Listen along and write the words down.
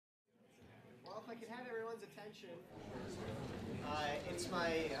I could have everyone's attention. It's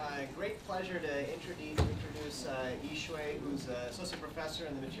my great pleasure to introduce Yi Shui, who's an associate professor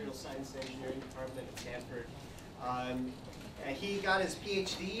in the Materials Science and Engineering Department at Stanford. He got his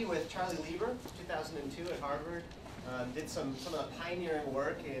Ph.D. with Charlie Lieber, 2002 at Harvard. Did some of the pioneering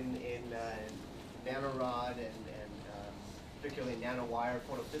work in nanorod and particularly nanowire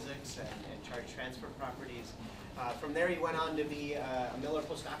photophysics and charge transfer properties. From there, he went on to be a Miller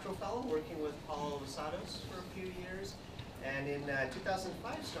Postdoctoral Fellow, working with Paul Vasados for a few years. And in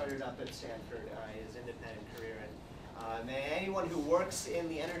 2005, started up at Stanford, his independent career. And anyone who works in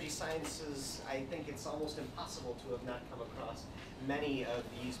the energy sciences, I think it's almost impossible to have not come across many of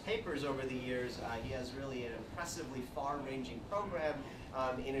these papers over the years. He has really an impressively far-ranging program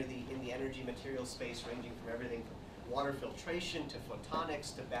in the energy material space, ranging from everything from water filtration to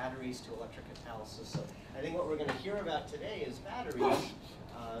photonics to batteries to electric catalysis. So I think what we're going to hear about today is batteries,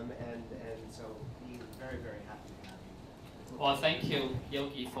 and so we're very, very happy to have you. Well, thank you,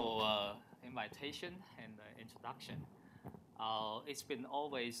 Yogi, for invitation and introduction. It's been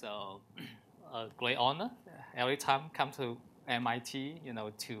always a great honor every time I come to MIT,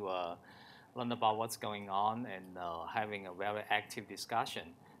 to learn about what's going on and having a very active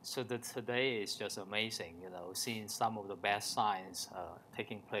discussion. So that today is just amazing, seeing some of the best science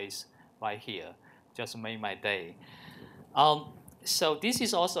taking place right here. Just made my day. So this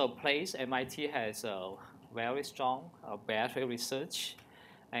is also a place MIT has a very strong battery research.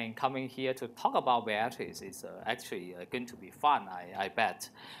 And coming here to talk about batteries is actually going to be fun, I bet.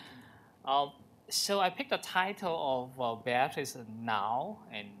 So I picked the title of Batteries Now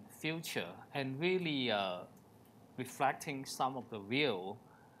and Future, and really reflecting some of the real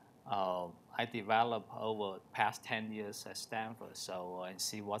I developed over the past 10 years at Stanford. So and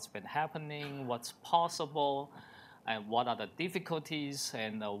see what's been happening, what's possible, and what are the difficulties,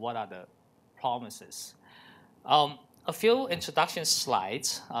 and what are the promises. A few introduction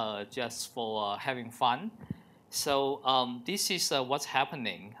slides just for having fun. So this is what's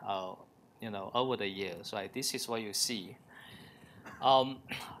happening over the years, right? This is what you see.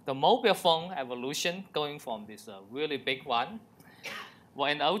 The mobile phone evolution going from this really big one. Well,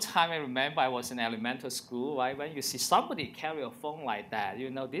 in old time, I remember I was in elementary school, right? When you see somebody carry a phone like that,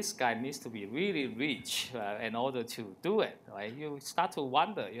 this guy needs to be really rich in order to do it, right? You start to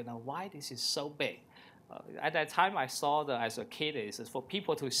wonder, why this is so big. At that time, I saw as a kid, it's for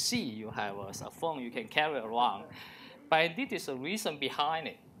people to see you have a phone you can carry around. But indeed, there's a reason behind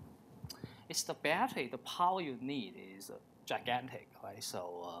it. It's the battery, the power you need is gigantic, right?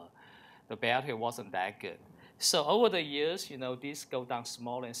 So the battery wasn't that good. So over the years, these go down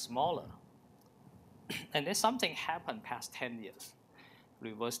smaller and smaller. And then something happened past 10 years.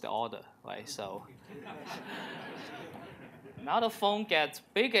 Reverse the order, right? So now the phone gets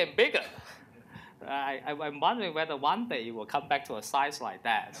bigger and bigger. I'm wondering whether one day it will come back to a size like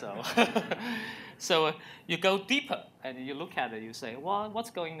that. So, so you go deeper and you look at it. You say, well,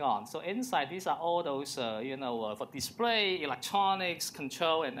 what's going on? So inside, these are all those, for display, electronics,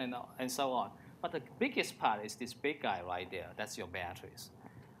 control, and so on. But the biggest part is this big guy right there. That's your batteries.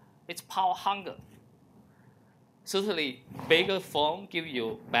 It's power hunger. Certainly, bigger phone give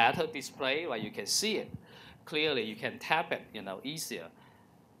you better display, where you can see it clearly. You can tap it, easier.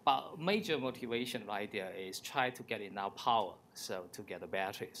 But major motivation right there is try to get enough power, so to get the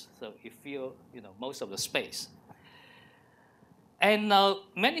batteries. So you feel, most of the space. And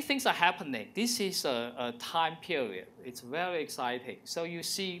many things are happening. This is a time period. It's very exciting. So you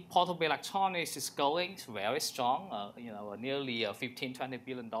see portable electronics is going very strong, nearly a $15, $20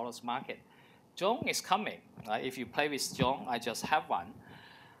 billion market. Drone is coming. If you play with drone, I just have one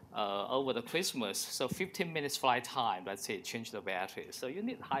over the Christmas. So 15 minutes flight time, let's say, change the battery. So you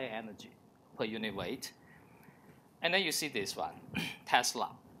need higher energy per unit weight. And then you see this one, Tesla.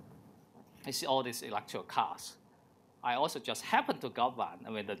 You see all these electric cars. I also just happened to get one. I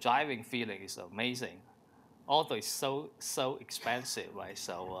mean, the driving feeling is amazing. Although it's so expensive, right?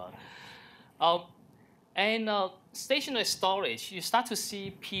 So, stationary storage, you start to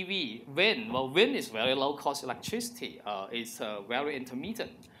see PV, wind. Well, wind is very low-cost electricity. It's very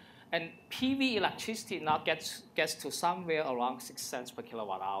intermittent. And PV electricity now gets to somewhere around 6 cents per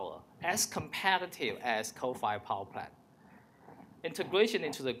kilowatt hour, as competitive as coal-fired power plant. Integration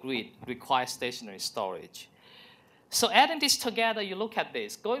into the grid requires stationary storage. So adding this together, you look at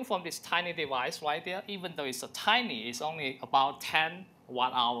this. Going from this tiny device right there, even though it's it's only about 10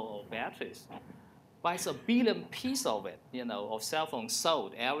 watt-hour of batteries. But it's a billion piece of it, of cell phones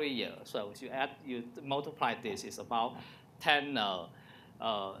sold every year. So if you multiply this, it's about 10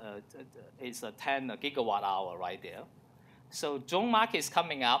 gigawatt hour right there. So drone market is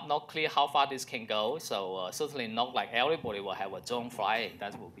coming up, not clear how far this can go. So certainly not like everybody will have a drone flying.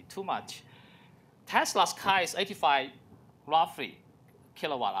 That will be too much. Tesla's car is 85, roughly,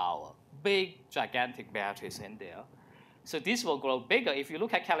 kilowatt hour. Big, gigantic batteries in there. So this will grow bigger. If you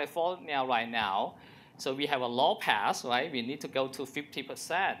look at California right now, so we have a law passed, right? We need to go to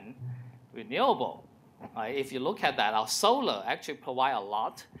 50% renewable. Right? If you look at that, our solar actually provide a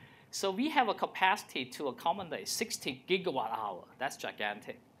lot. So we have a capacity to accommodate 60 gigawatt hour. That's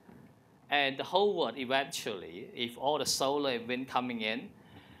gigantic. And the whole world eventually, if all the solar and wind coming in,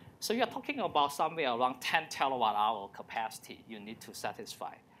 so you're talking about somewhere around 10 terawatt hour capacity you need to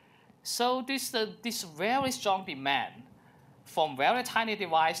satisfy. So this very strong demand from very tiny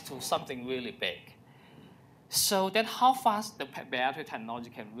device to something really big. So then how fast the battery technology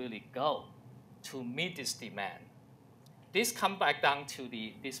can really go to meet this demand? This comes back down to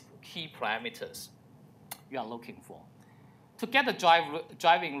these key parameters you are looking for. To get the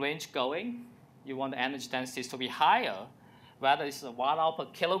driving range going, you want the energy densities to be higher, whether it's a watt-hour per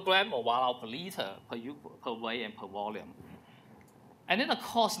kilogram or watt-hour per liter per weight and per volume. And then the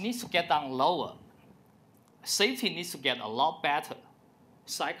cost needs to get down lower. Safety needs to get a lot better.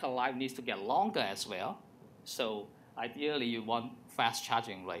 Cycle life needs to get longer as well. So ideally, you want fast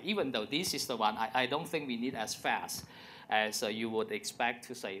charging rate. Even though this is the one, I don't think we need as fast as you would expect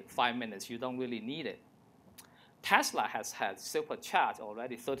to say 5 minutes. You don't really need it. Tesla has had supercharge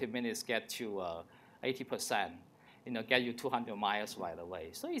already. 30 minutes get to 80%. Get you 200 miles right away.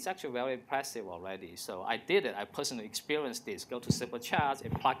 So it's actually very impressive already. So I did it. I personally experienced this. Go to supercharge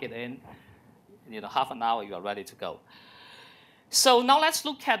and plug it in. Half an hour, you are ready to go. So now let's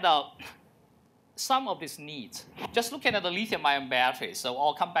look at some of these needs. Just looking at the lithium-ion batteries. So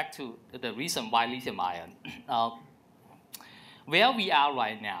I'll come back to the reason why lithium-ion. Where we are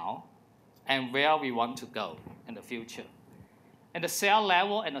right now and where we want to go in the future. And the cell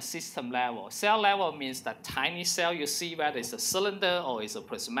level and the system level. Cell level means that tiny cell you see, whether it's a cylinder or it's a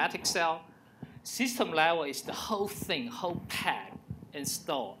prismatic cell. System level is the whole thing, whole pack,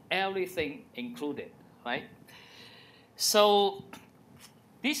 installed, everything included, right? So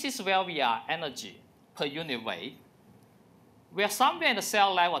this is where we are, energy per unit weight. We are somewhere in the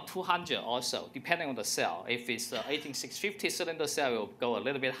cell level 200 also, depending on the cell. If it's an 18650 cylinder cell, it will go a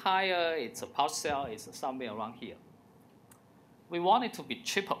little bit higher. It's a pouch cell, it's somewhere around here. We want it to be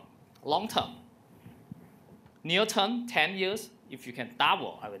triple, long term. Near term, 10 years, if you can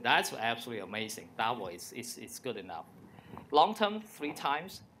double, I mean, that's absolutely amazing. Double, it's good enough. Long term, 3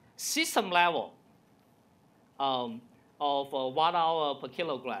 times. System level of watt-hour per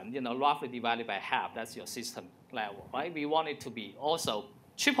kilogram, roughly divided by half. That's your system level, right? We want it to be also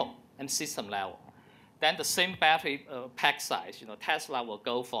triple and system level. Then the same battery pack size, Tesla will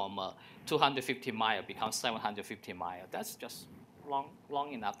go from 250 miles become 750 miles. That's just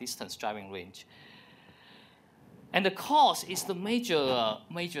long enough distance driving range. And the cost is the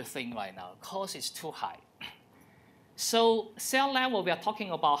major thing right now. Cost is too high. So cell level, we are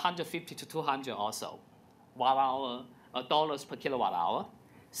talking about 150 to 200 also, watt-hour, dollars per kilowatt hour.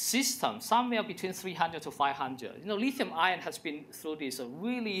 System, somewhere between 300 to 500. Lithium ion has been through this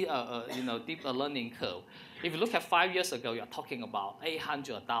really deep learning curve. If you look at 5 years ago, you're talking about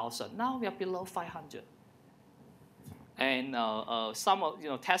 800, 1,000. Now we are below 500. And some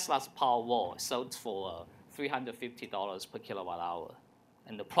of Tesla's Powerwall sold for $350 per kilowatt hour,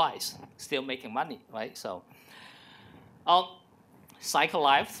 and the price still making money, right? So, cycle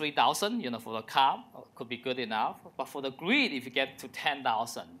life 3,000, for the car could be good enough. But for the grid, if you get to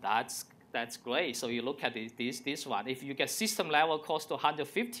 10,000, that's great. So you look at this one. If you get system level cost to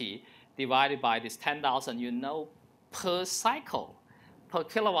 150 divided by this 10,000, per cycle, per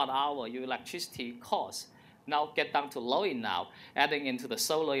kilowatt hour, your electricity cost now get down to low enough. Adding into the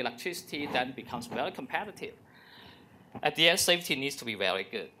solar electricity then becomes very competitive. At the end, safety needs to be very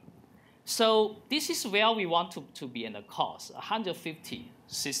good. So this is where we want to be in the cost, 150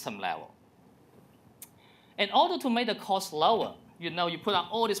 system level. In order to make the cost lower, you put on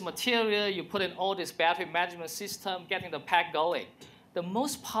all this material, you put in all this battery management system, getting the pack going. The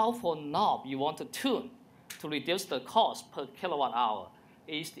most powerful knob you want to tune to reduce the cost per kilowatt hour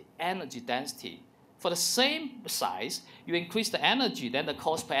is the energy density. For the same size, you increase the energy, then the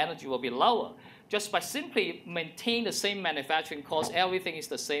cost per energy will be lower. Just by simply maintaining the same manufacturing cost, everything is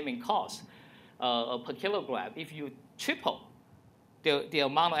the same in cost per kilogram. If you triple the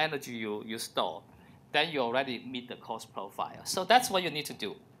amount of energy you store, then you already meet the cost profile. So that's what you need to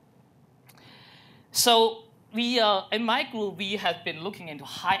do. So we, in my group, we have been looking into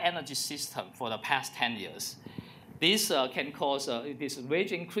high energy system for the past 10 years. This can cause this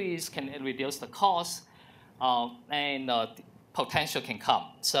wage increase, can reduce the cost. and potential can come.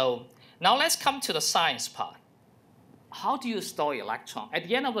 So now let's come to the science part. How do you store electron? At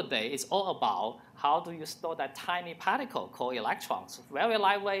the end of the day, it's all about how do you store that tiny particle called electrons. Very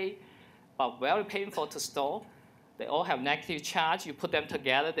lightweight, but very painful to store. They all have negative charge. You put them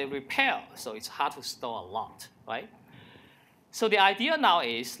together, they repel. So it's hard to store a lot, right? So the idea now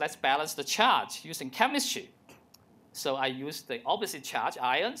is let's balance the charge using chemistry. So I use the opposite charge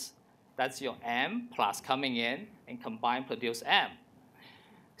ions. That's your M plus coming in and combine produce M.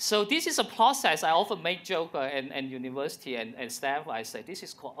 So this is a process I often make joke in university and Stanford. I say this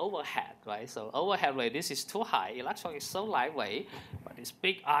is called overhead, right? So overhead rate, this is too high. Electron is so lightweight, but this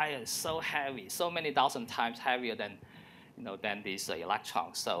big ion is so heavy, so many thousand times heavier than, than these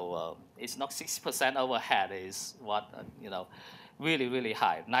electrons. So it's not 60% overhead is what, really, really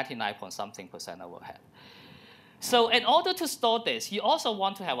high, 99-point-something% overhead. So in order to store this, you also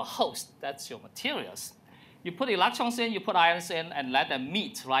want to have a host. That's your materials. You put electrons in, you put ions in, and let them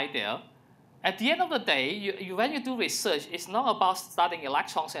meet right there. At the end of the day, when you do research, it's not about studying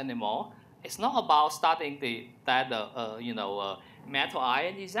electrons anymore. It's not about studying metal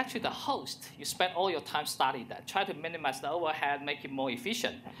ion. It's actually the host. You spend all your time studying that. Try to minimize the overhead, make it more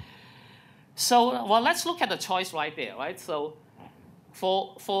efficient. So, well, let's look at the choice right there, right? So,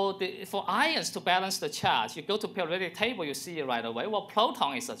 for ions to balance the charge, you go to periodic table, you see it right away. Well,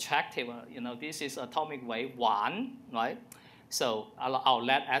 proton is attractive. This is atomic weight 1, right? So I'll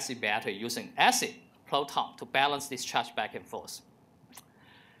lead acid battery using acid proton to balance this charge back and forth.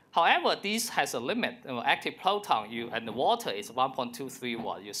 However, this has a limit. Active proton and the water is 1.23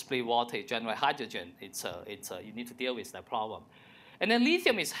 watt. You split water, you generate hydrogen. You need to deal with that problem. And then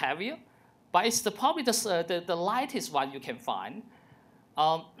lithium is heavier, but it's probably the lightest one you can find.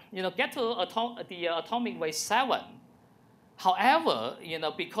 Get to the atomic weight 7. However,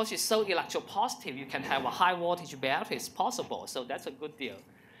 because it's so electropositive, you can have a high voltage battery. It's possible, so that's a good deal.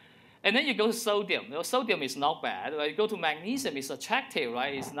 And then you go to sodium. Sodium is not bad. You go to magnesium, it's attractive,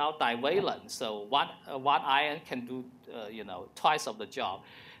 right? It's now divalent, so one ion can do twice of the job.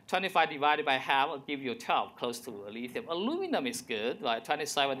 25 divided by half will give you 12, close to lithium. Aluminum is good, right?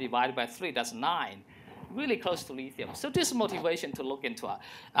 27 divided by 3, that's 9. Really close to lithium. So this is motivation to look into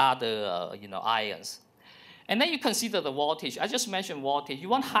other ions. And then you consider the voltage. I just mentioned voltage. You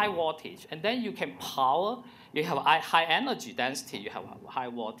want high voltage, and then you can power. You have high energy density. You have high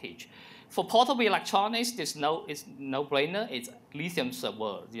voltage. For portable electronics, it's no-brainer. It's lithium's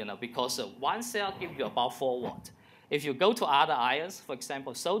word, because one cell gives you about 4 watts. If you go to other ions, for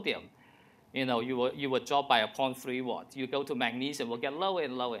example, sodium, you will drop by 0.3 watt. You go to magnesium, will get lower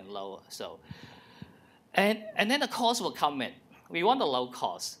and lower and lower. So. And then the cost will come in. We want a low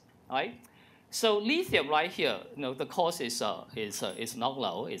cost, right? So lithium right here, the cost is not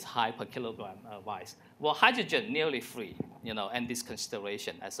low. It's high per kilogram wise. Well, hydrogen nearly free, and this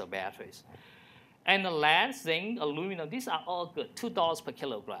consideration as a batteries. And the lead, zinc, aluminum, these are all good. $2 per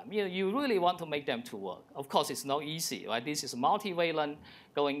kilogram. You really want to make them to work. Of course, it's not easy, right? This is multivalent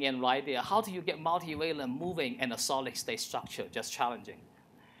going in right there. How do you get multivalent moving in a solid state structure? Just challenging.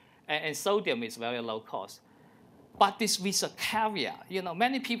 And sodium is very low cost. But this with a caveat.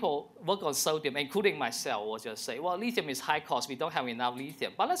 Many people work on sodium, including myself, will just say, well, lithium is high cost. We don't have enough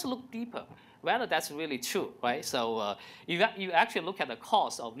lithium. But let's look deeper, whether that's really true, right? So you actually look at the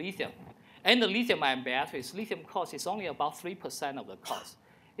cost of lithium. And the lithium-ion batteries, lithium cost is only about 3% of the cost.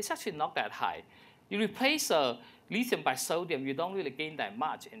 It's actually not that high. You replace lithium by sodium, you don't really gain that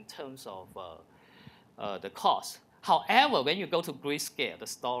much in terms of the cost. However, when you go to grid scale, the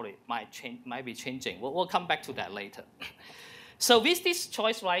story might be changing. We'll come back to that later. So with this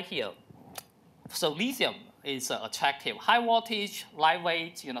choice right here, so lithium is attractive. High voltage,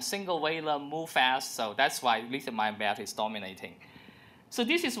 lightweight, single valent, move fast. So that's why lithium-ion battery is dominating. So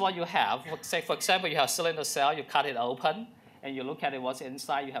this is what you have. Say, for example, you have a cylinder cell. You cut it open, and you look at it, what's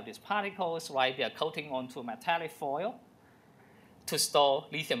inside. You have these particles right there coating onto metallic foil to store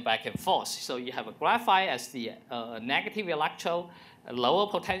lithium back and forth. So you have a graphite as the negative electrode, a lower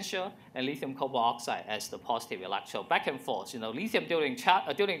potential, and lithium cobalt oxide as the positive electrode, back and forth. Lithium during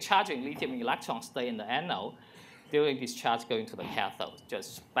charging, lithium electrons stay in the anode. During discharge, going to the cathode,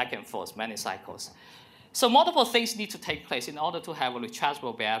 just back and forth, many cycles. So multiple things need to take place in order to have a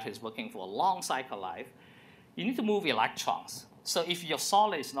rechargeable batteries working for a long cycle life. You need to move electrons. So if your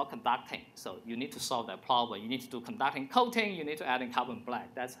solid is not conducting, so you need to solve that problem. You need to do conducting coating. You need to add in carbon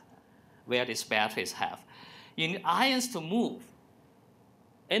black. That's where these batteries have. You need ions to move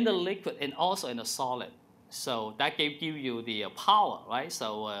in the liquid and also in the solid. So that give you the power, right?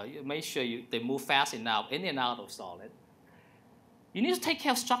 So you make sure they move fast enough in and out of solid. You need to take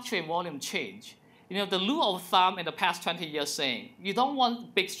care of structure and volume change. The rule of thumb in the past 20 years saying, you don't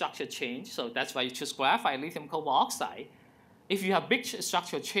want big structure change, so that's why you choose graphite, lithium cobalt oxide. If you have big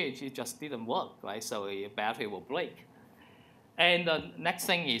structural change, it just didn't work, right? So a battery will break. And the next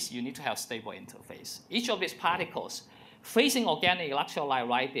thing is you need to have stable interface. Each of these particles facing organic electrolyte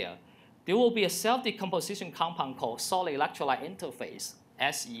right there will be a self-decomposition compound called solid electrolyte interface,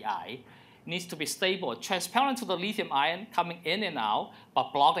 SEI. Needs to be stable, transparent to the lithium ion coming in and out,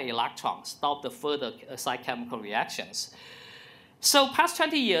 but block the electrons, stop the further side chemical reactions. So past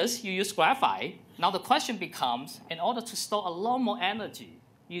 20 years, you use graphite. Now the question becomes, in order to store a lot more energy,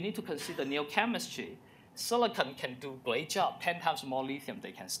 you need to consider new chemistry. Silicon can do a great job, 10 times more lithium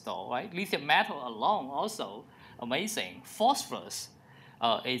they can store, right? Lithium metal alone also amazing. Phosphorus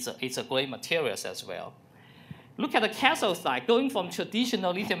is a great material as well. Look at the cathode side, going from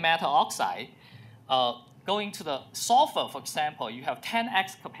traditional lithium metal oxide, going to the sulfur, for example, you have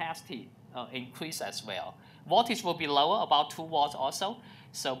 10x capacity increase as well. Voltage will be lower, about 2 watts also,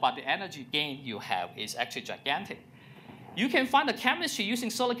 but the energy gain you have is actually gigantic. You can find the chemistry using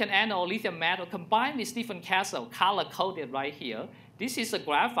silicon anode or lithium metal combined with different cathode, color-coded right here. This is a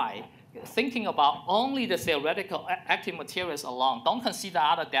graphite, thinking about only the theoretical active materials alone. Don't consider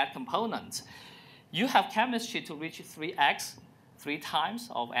other dead components. You have chemistry to reach 3x, 3 times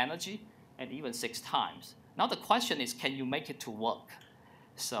of energy, and even 6 times. Now the question is, can you make it to work?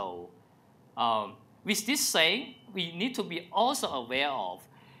 So with this saying, we need to be also aware of,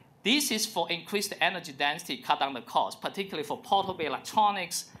 this is for increased energy density, cut down the cost, particularly for portable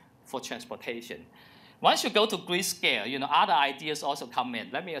electronics, for transportation. Once you go to grid scale, other ideas also come in.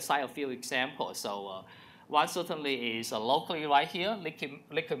 Let me assign a few examples. So one certainly is locally right here,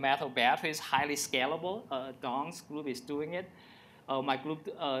 liquid metal batteries, highly scalable. Don's group is doing it. My group,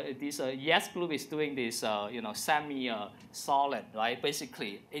 this Yes group is doing this, semi-solid, right?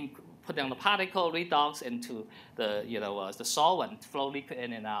 Basically, putting the particle redox into the solvent, flow liquid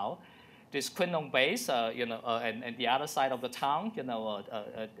in and out. This quinone base, and the other side of the town,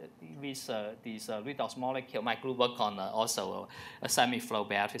 with these redox molecule, my group work on also semi-flow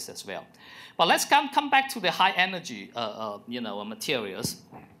batteries as well. But let's come back to the high energy, materials.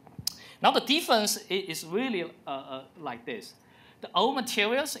 Now the difference is really like this. The old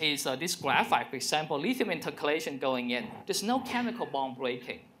materials is this graphite, for example, lithium intercalation going in. There's no chemical bond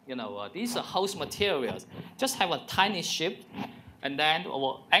breaking. These are host materials, just have a tiny shift. And then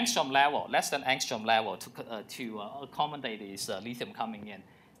angstrom level, less than angstrom level to accommodate this lithium coming in.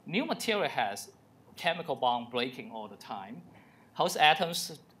 New material has chemical bond breaking all the time. Host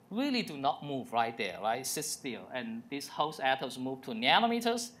atoms really do not move right there, right? Sit still. And these host atoms move to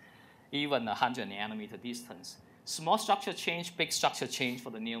nanometers, even 100 nanometer distance. Small structure change, big structure change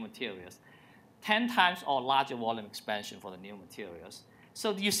for the new materials. 10 times or larger volume expansion for the new materials.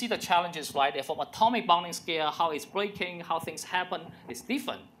 So you see the challenges right there. From atomic bonding scale, how it's breaking, how things happen, is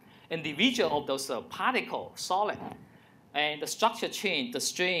different. Individual of those particles, solid, and the structure change, the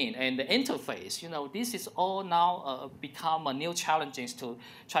strain, and the interface, this is all now become a new challenges to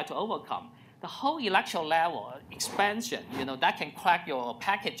try to overcome. The whole electron level expansion, that can crack your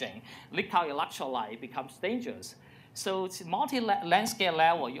packaging, leak out electrolyte, becomes dangerous. So it's multi-landscape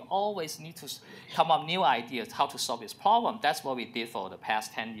level, you always need to come up new ideas how to solve this problem. That's what we did for the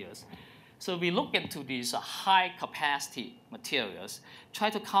past 10 years. So we look into these high capacity materials, try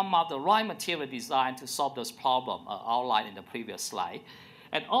to come up the right material design to solve those problems outlined in the previous slide.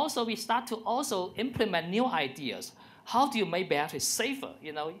 And also we start to also implement new ideas. How do you make batteries safer?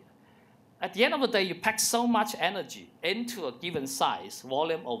 At the end of the day, you pack so much energy into a given size,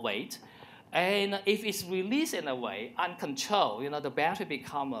 volume, or weight. And if it's released in a way, uncontrolled, the battery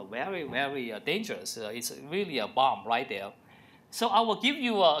become very, very dangerous. It's really a bomb right there. So I will give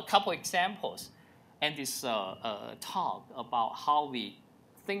you a couple examples in this talk about how we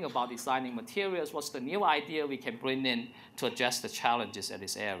think about designing materials, what's the new idea we can bring in to address the challenges in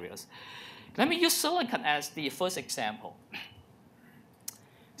these areas. Let me use silicon as the first example.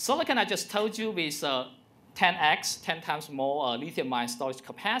 Silicon, I just told you, is 10x, 10 times more lithium-ion storage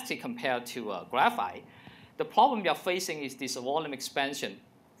capacity compared to graphite. The problem we are facing is this volume expansion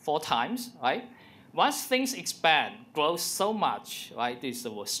 4 times, right? Once things expand, grow so much, right, this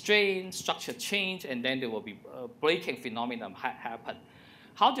will strain, structure change, and then there will be breaking phenomenon happen.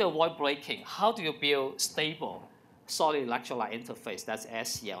 How do you avoid breaking? How do you build stable solid electrolyte interface? That's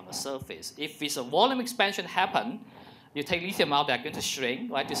SEI on the surface. If this volume expansion happen, you take lithium out, they're going to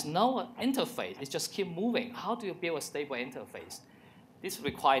shrink, right? There's no interface. It just keep moving. How do you build a stable interface? This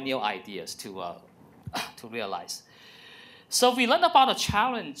requires new ideas to realize. So we learned about the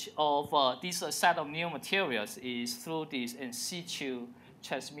challenge of this set of new materials is through this in situ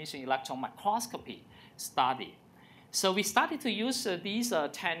transmission electron microscopy study. So we started to use these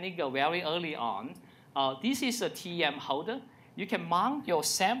techniques very early on. This is a TEM holder. You can mount your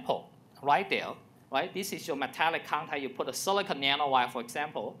sample right there. Right? This is your metallic contact. You put a silicon nanowire, for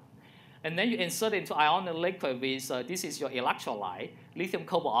example, and then you insert it into ionic liquid with, this is your electrolyte. Lithium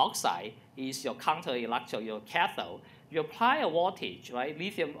cobalt oxide is your counter electrode, your cathode. You apply a voltage, right?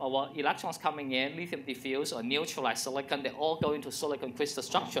 Lithium, or electrons coming in, lithium diffuse or neutralize silicon, they all go into silicon crystal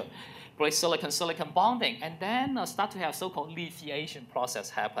structure, break silicon bonding, and then start to have so-called lithiation process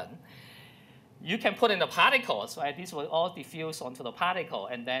happen. You can put in the particles, right? These will all diffuse onto the particle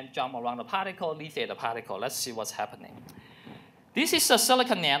and then jump around the particle, lithiate the particle. Let's see what's happening. This is a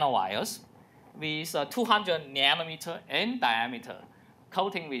silicon nanowires with 200 nanometer in diameter,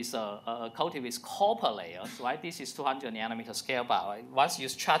 coating with copper layers, right? This is 200 nanometer scale bar, right? Once you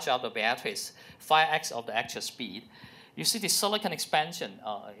charge out the batteries, 5x of the actual speed, you see the silicon expansion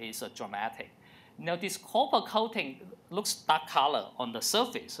is dramatic. Now this copper coating looks dark color on the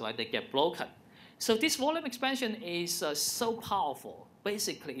surface, right? They get broken. So this volume expansion is so powerful.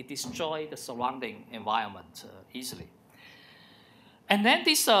 Basically, it destroys the surrounding environment easily. And then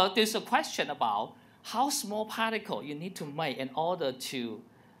there's a question about how small particle you need to make in order to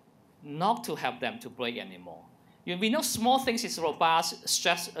not to have them to break anymore. We know small things is robust,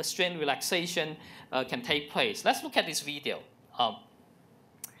 strain relaxation can take place. Let's look at this video.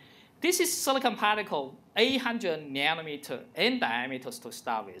 This is silicon particle, 800 nanometer in diameter to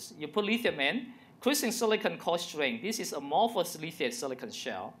start with. You put lithium in, crystalline silicon core string. This is amorphous lithium silicon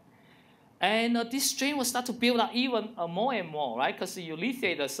shell. And this string will start to build up even more and more, right? Because you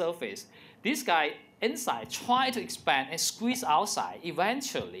lithiate the surface. This guy inside try to expand and squeeze outside.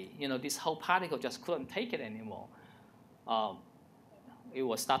 Eventually, this whole particle just couldn't take it anymore. It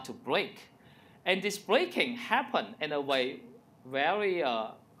will start to break. And this breaking happened in a way very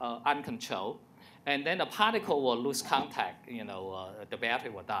uncontrolled. And then the particle will lose contact, the battery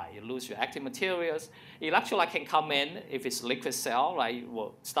will die. You lose your active materials. Electrolyte can come in if it's liquid cell, right? It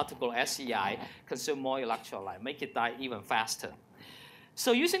will start to grow SEI, consume more electrolyte, make it die even faster.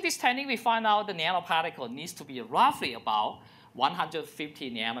 So using this technique, we find out the nanoparticle needs to be roughly about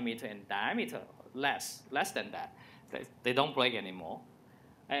 150 nanometer in diameter, less than that. They don't break anymore.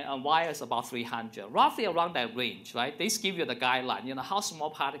 And wire is about 300, roughly around that range, right? This give you the guideline, how small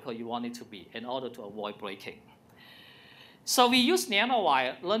particle you want it to be in order to avoid breaking. So we use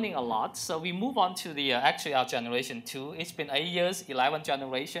nanowire, learning a lot. So we move on to the actually our generation 2. It's been 8 years, 11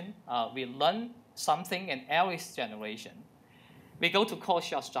 generation. We learn something in every generation. We go to core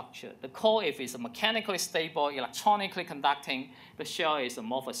shell structure. The core, if it's mechanically stable, electronically conducting, the shell is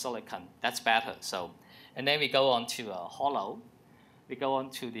amorphous silicon. That's better. So, and then we go on to hollow. We go on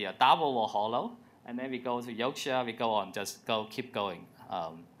to the double wall hollow, and then we go to yolk shell. We go on, keep going.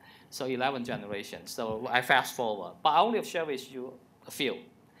 So 11 generations. So I fast forward, but I only share with you a few,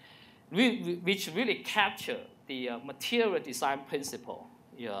 which really capture the material design principle,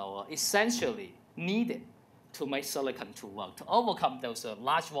 essentially needed to make silicon to work, to overcome those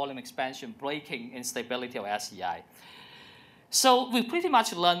large volume expansion, breaking, instability of SEI. So we pretty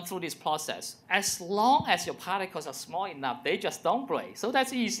much learn through this process. As long as your particles are small enough, they just don't break. So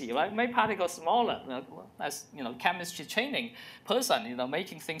that's easy, right? Make particles smaller. As chemistry training person,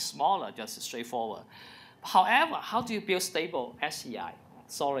 making things smaller, just straightforward. However, how do you build stable SEI,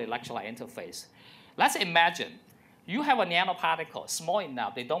 solid electrolyte interface? Let's imagine you have a nanoparticle, small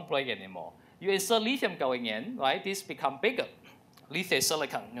enough, they don't break anymore. You insert lithium going in, right? This become bigger. Lithium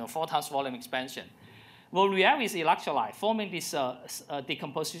silicon, 4 times volume expansion. Will react with electrolyte, forming this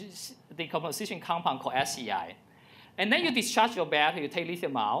decomposition compound called SEI. And then you discharge your battery, you take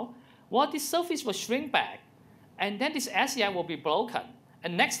lithium out. Well, this surface will shrink back, and then this SEI will be broken.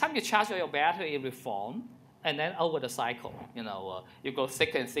 And next time you charge your battery, it will form, and then over the cycle, you go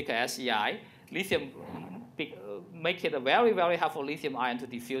thicker and thicker SEI. Lithium make it a very, very helpful lithium ion to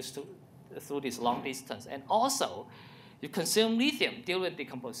diffuse through this long distance. And also, you consume lithium during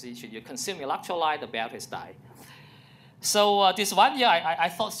decomposition. You consume electrolyte, the batteries die. So this 1 year, I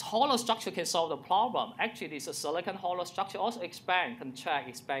thought hollow structure can solve the problem. Actually, this silicon hollow structure also expand,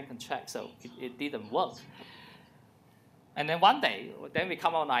 contract. So it didn't work. And then one day, then we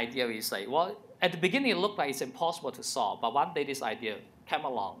come up with an idea. We say, well, at the beginning, it looked like it's impossible to solve. But one day, this idea came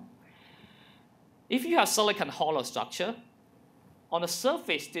along. If you have silicon hollow structure, on the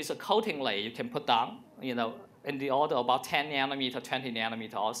surface, there's a coating layer you can put down, in the order of about 10 nanometer, 20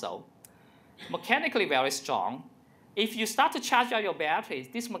 nanometer also. Mechanically very strong. if you start to charge out your batteries,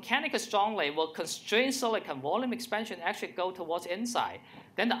 this mechanical strongly will constrain silicon volume expansion actually go towards inside.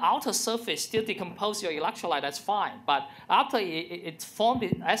 Then the outer surface still decompose your electrolyte, that's fine. But after it's formed,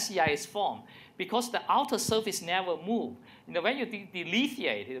 the SEI is formed, because the outer surface never move. You know, when you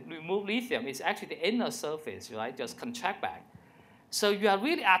delithiate, remove lithium, it's actually the inner surface, right, just contract back. So you are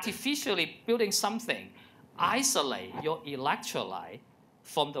really artificially building something, isolate your electrolyte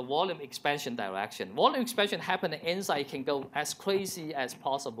from the volume expansion direction. Volume expansion happening inside can go as crazy as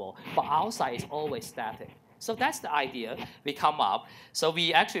possible, but outside is always static. So that's the idea we come up. So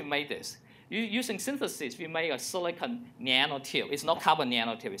we actually made this. Using synthesis, we made a silicon nanotube. It's not carbon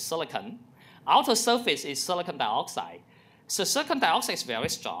nanotube, it's silicon. Outer surface is silicon dioxide. So silicon dioxide is very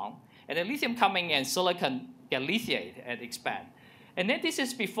strong, and the lithium coming in, silicon get lithiate and expand. And then this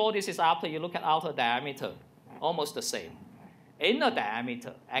is before, this is after. You look at outer diameter, almost the same. Inner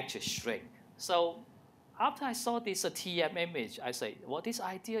diameter actually shrink. So after I saw this TEM image, I say, well, this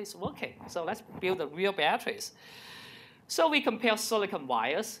idea is working. So let's build the real batteries. So we compare silicon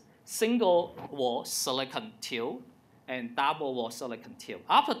wires, single wall silicon tube, and double wall silicon tube.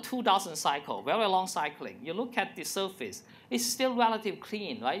 After 2,000 cycles, very long cycling, you look at the surface, it's still relatively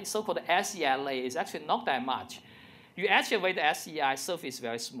clean, right? So-called SEI layer is actually not that much. You actuate the SEI, surface is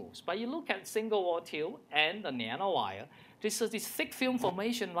very smooth. But you look at single wall tube and the nanowire, this is this thick film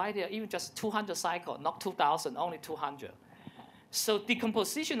formation right there, even just 200 cycles, not 2,000, only 200. So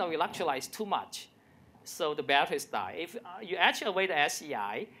decomposition of electrolyte is too much. So the batteries die. If you actually away the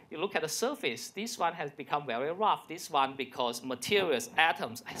SEI, you look at the surface, this one has become very rough. This one, because materials,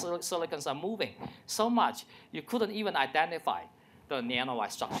 atoms, silicons are moving so much, you couldn't even identify the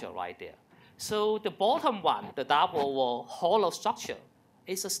nanowire structure right there. So the bottom one, the double wall hollow structure,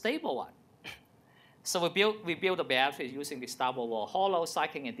 is a stable one. So we build the battery using this double wall hollow,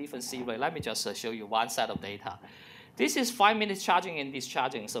 cycling in different C rate. Let me just show you one set of data. This is 5 minutes charging and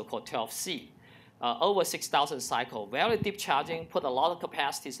discharging, so-called 12C. Over 6,000 cycles, very deep charging, put a lot of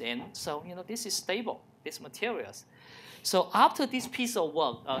capacities in. So this is stable, these materials. So after this piece of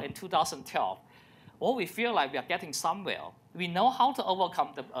work in 2012, what we feel like we are getting somewhere. We know how to overcome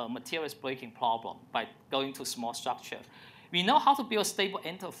the materials breaking problem by going to small structure. We know how to build a stable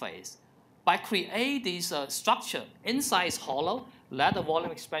interface by creating this structure. Inside is hollow, let the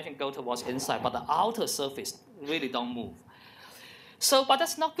volume expansion go towards inside, but the outer surface really don't move. So, but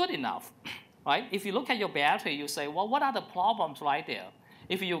that's not good enough, right? If you look at your battery, you say, well, what are the problems right there?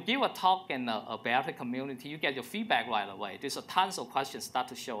 If you give a talk in a battery community, you get your feedback right away. There's tons of questions start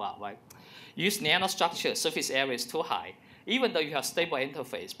to show up, right? Use nanostructure, surface area is too high, even though you have stable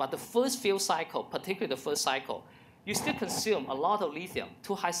interface. But the first few cycles, particularly the first cycle, you still consume a lot of lithium,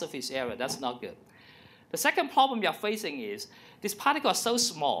 too high surface area, that's not good. The second problem you're facing is these particles are so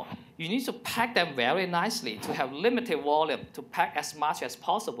small, you need to pack them very nicely to have limited volume to pack as much as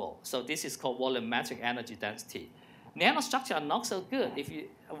possible. So this is called volumetric energy density. Nanostructure are not so good if you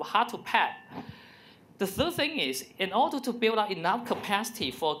hard to pack. The third thing is, in order to build up enough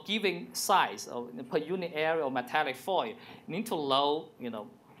capacity for giving size or per unit area of metallic foil, you need to load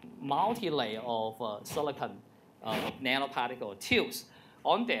multi-layer of silicon nanoparticle tubes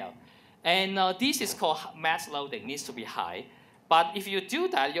on there. And this is called mass loading, needs to be high. But if you do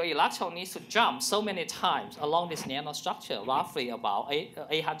that, your electron needs to jump so many times along this nanostructure, roughly about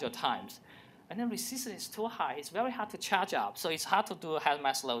 800 times. And then resistance is too high. It's very hard to charge up, so it's hard to do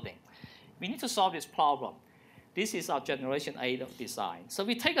mass loading. We need to solve this problem. This is our generation 8 of design. So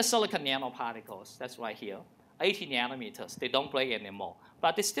we take a silicon nanoparticles, that's right here, 80 nanometers. They don't break anymore,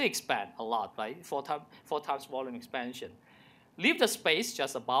 but they still expand a lot, right? Four times volume expansion. Leave the space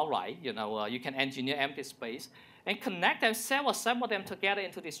just about right. You can engineer empty space and connect them, assemble them together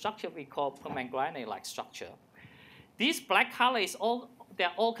into the structure we call pomegranate-like structure. This black color is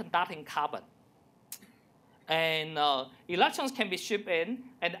they're all conducting carbon. And electrons can be shipped in,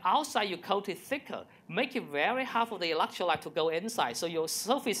 and outside you coat it thicker, make it very hard for the electrolyte to go inside. So your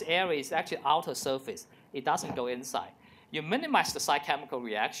surface area is actually outer surface. It doesn't go inside. You minimize the side chemical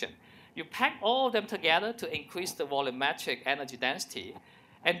reaction. You pack all of them together to increase the volumetric energy density.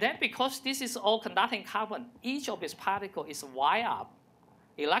 And then because this is all conducting carbon, each of these particles is wired up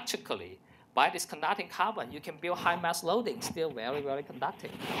electrically by this conducting carbon. You can build high mass loading, still very, very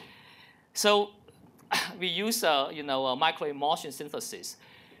conducting. So we use microemulsion synthesis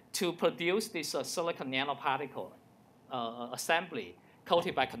to produce this silicon nanoparticle assembly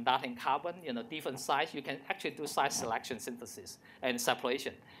coated by conducting carbon, different size. You can actually do size selection synthesis and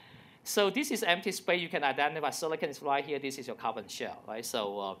separation. So this is empty space. You can identify silicon is right here. This is your carbon shell, right?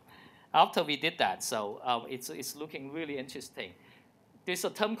 So after we did that, so it's looking really interesting. There's a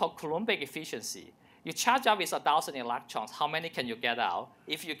term called Coulombic efficiency. You charge up with 1,000 electrons. How many can you get out?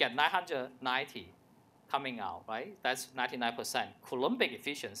 If you get 990 coming out, right? That's 99%. Coulombic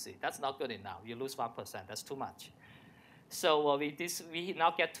efficiency, that's not good enough. You lose 1%, that's too much. So we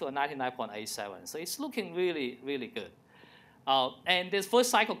now get to a 99.87. So it's looking really, really good. And this first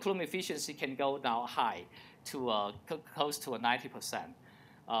cycle Coulomb efficiency can go now high to close to a 90%.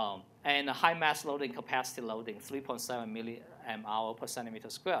 And a high mass loading, capacity loading, 3.7 milliamp hour per centimeter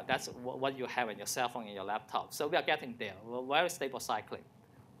square. That's what you have in your cell phone and your laptop. So we are getting there. We're very stable cycling.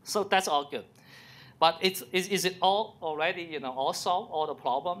 So that's all good. But is it all already, all solved, all the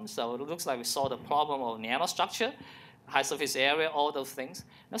problems? So it looks like we solved the problem of nanostructure, high surface area, all those things.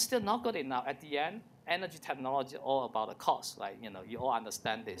 That's still not good enough. At the end, energy technology is all about the cost, right? You all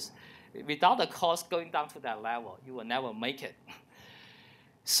understand this. Without the cost going down to that level, you will never make it.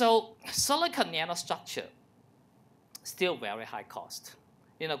 So silicon nanostructure, still very high cost.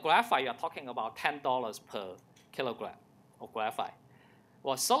 Graphite, you're talking about $10 per kilogram of graphite.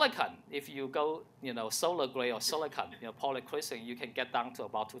 Well, silicon, if you go, solar grade or silicon, polycrystalline, you can get down to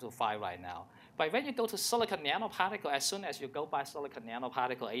about 2 to 5 right now. But when you go to silicon nanoparticle, as soon as you go by silicon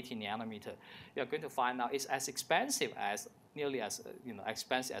nanoparticle, 18 nanometer, you're going to find out it's as expensive as, nearly as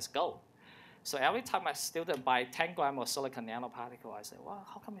expensive as gold. So every time a student buy 10 grams of silicon nanoparticle, I say, well,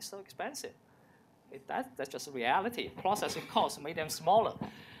 how come it's so expensive? That's just reality. Processing costs made them smaller.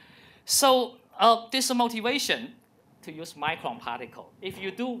 So this motivation to use micron particle. If you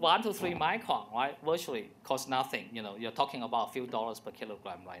do 1 to 3 micron, right, virtually costs nothing. You're talking about a few dollars per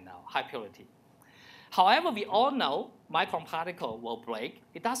kilogram right now, high purity. However, we all know micron particle will break.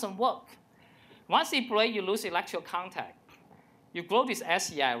 It doesn't work. Once it breaks, you lose electrical contact. You grow this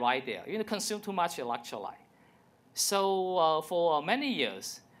SEI right there. You consume too much electrolyte. So for many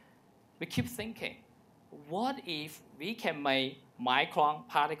years, we keep thinking, what if we can make micron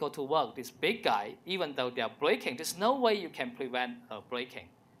particle to work, this big guy, even though they are breaking, there's no way you can prevent breaking,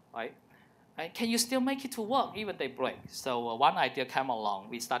 right? And can you still make it to work even they break? So one idea came along.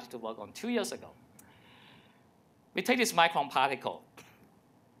 We started to work on 2 years ago. We take this micron particle.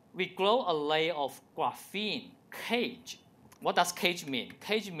 We grow a layer of graphene cage. What does cage mean?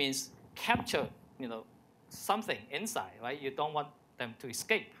 Cage means capture, something inside, right? You don't want them to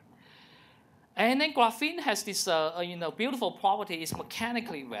escape. And then graphene has this, beautiful property. It's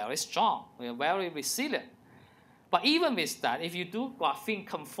mechanically very strong, very resilient. But even with that, if you do graphene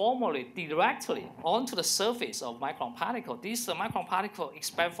conformally directly onto the surface of micron particle, this micron particle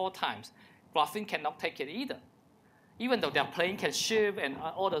expand 4 times. Graphene cannot take it either. Even though their plane can shift and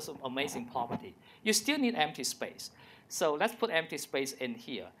all those amazing property, you still need empty space. So let's put empty space in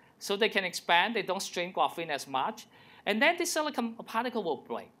here. So they can expand, they don't strain graphene as much. And then the silicon particle will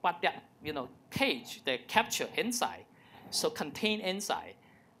break. But their cage, they capture inside, so contain inside.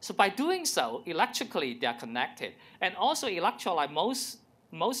 So by doing so, electrically they are connected. And also electrolyte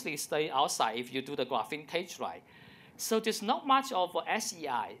mostly stay outside if you do the graphene cage right. So there's not much of a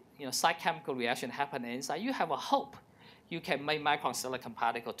SEI, side chemical reaction happening inside. You have a hope you can make micron silicon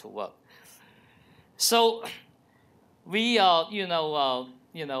particle to work. So we work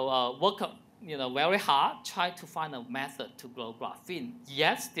very hard, try to find a method to grow graphene,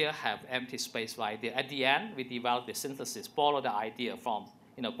 yet still have empty space right there. At the end, we developed the synthesis, borrow the idea from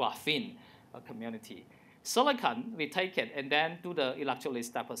graphene community. Silicon, we take it and then do the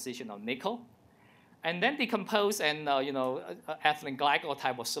electrolysis deposition of nickel, and then decompose and ethylene glycol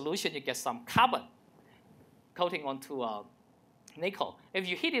type of solution. You get some carbon coating onto nickel. If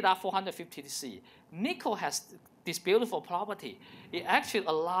you heat it up 450 C, nickel has this beautiful property. It actually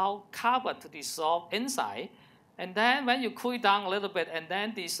allows carbon to dissolve inside, and then when you cool it down a little bit, and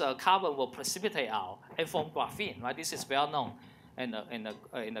then this carbon will precipitate out and form graphene. Right? This is well known in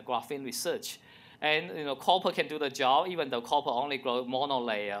the graphene research. And copper can do the job, even though copper only grows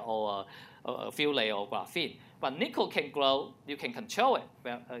monolayer or a few layers of graphene. But nickel can grow. You can control it.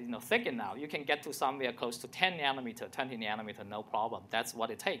 Thick enough. You can get to somewhere close to 10 nanometer, 20 nanometer, no problem. That's what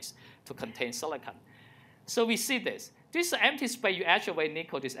it takes to contain silicon. So we see this. This empty space, you etch away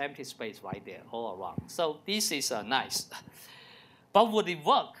nickel, this empty space right there all around. So this is nice. But would it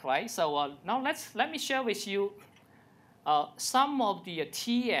work, right? So now let me share with you some of the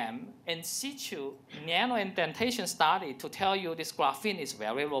TM in situ nano indentation study to tell you this graphene is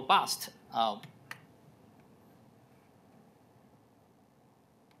very robust.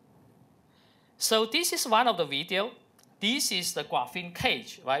 So this is one of the video. This is the graphene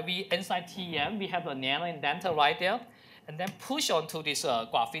cage, right? We inside TEM, we have a nano indenter right there, and then push onto this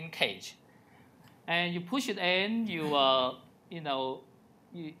graphene cage. And you push it in, you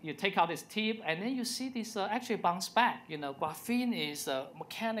take out this tip, and then you see this actually bounce back. Graphene is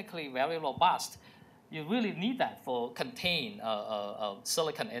mechanically very robust. You really need that for contain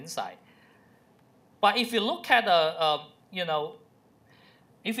silicon inside. But if you look at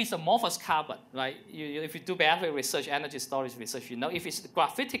if it's amorphous carbon, right? If you do battery research, energy storage research, if it's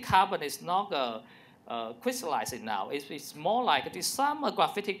graphitic carbon, it's not crystallizing now. It's more like there's some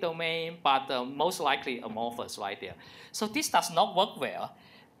graphitic domain, but most likely amorphous right there. So this does not work well.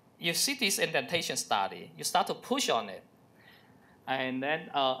 You see this indentation study, you start to push on it. And then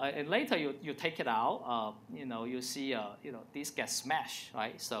and later you take it out, you see this gets smashed,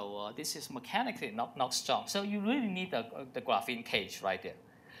 right? So this is mechanically not strong. So you really need the graphene cage right there.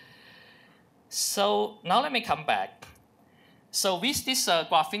 So now let me come back. So with this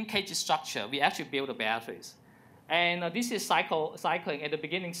graphene cage structure, we actually build the batteries. And this is cycling at the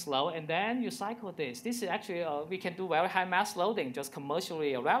beginning slow, and then you cycle this. This is actually, we can do very high mass loading, just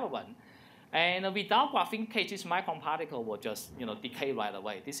commercially irrelevant. And without graphene cage, this micron particle will just decay right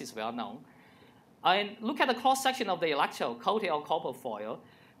away. This is well known. And look at the cross-section of the electrode coated on copper foil.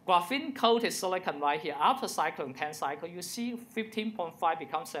 Graphene coated silicon right here. After cycling 10 cycles, you see 15.5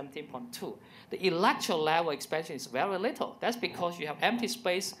 becomes 17.2. The electrode level expansion is very little. That's because you have empty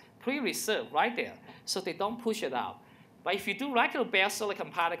space pre-reserved right there, so they don't push it out. But if you do regular bare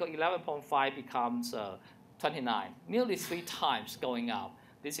silicon particle, 11.5 becomes 29, nearly 3 times going up.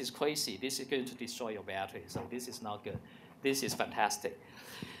 This is crazy. This is going to destroy your battery. So this is not good. This is fantastic.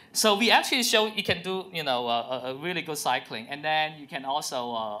 So we actually show you can do a really good cycling, and then you can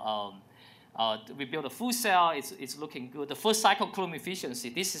also we build a full cell. It's looking good. The first cycle coulomb efficiency.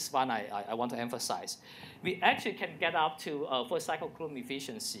 This is one I want to emphasize. We actually can get up to first cycle coulomb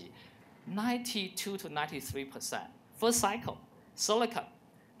efficiency, 92 to 93%. First cycle silicon.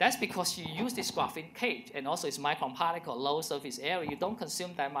 That's because you use this graphene cage, and also it's micron particle, low surface area. You don't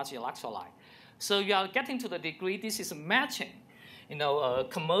consume that much electrolyte. So you are getting to the degree this is matching,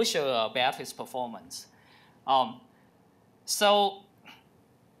 commercial batteries performance. So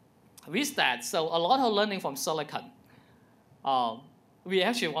with that, so a lot of learning from silicon. We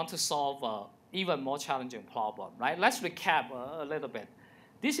actually want to solve even more challenging problem, right? Let's recap a little bit.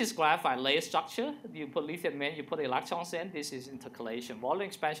 This is graphite layer structure. You put lithium in, you put electrons in. This is intercalation. Volume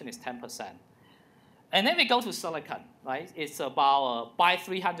expansion is 10%. And then we go to silicon, right? It's about by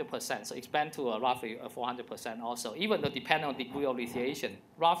 300%, so expand to roughly 400% also, even though depending on degree of lithiation,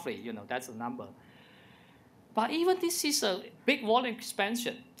 roughly, that's the number. But even this is a big volume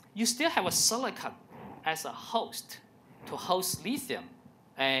expansion. You still have a silicon as a host to host lithium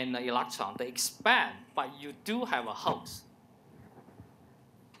and electron. They expand, but you do have a host.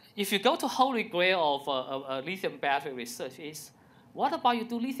 If you go to holy grail of lithium battery research is, what about you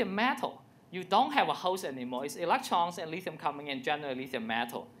do lithium metal? You don't have a host anymore. It's electrons and lithium coming in, generate lithium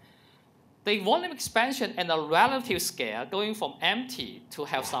metal. The volume expansion and the relative scale going from empty to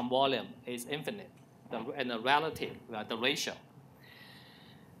have some volume is infinite, and the relative, the ratio.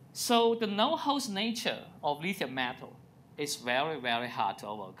 So the no-host nature of lithium metal is very, very hard to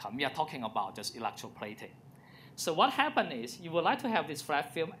overcome. We are talking about just electroplating. So what happened is you would like to have this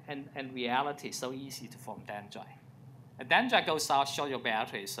flat film, and reality so easy to form dendrite. A dendrite goes out, show your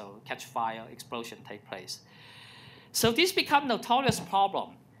battery, so catch fire, explosion take place. So this becomes a notorious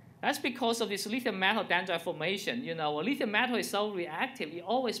problem. That's because of this lithium metal dendrite formation. Lithium metal is so reactive. You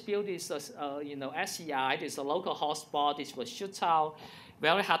always build this, SEI, this a local hotspot. This will shoot out,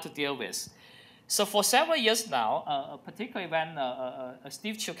 very hard to deal with. So for several years now, particularly when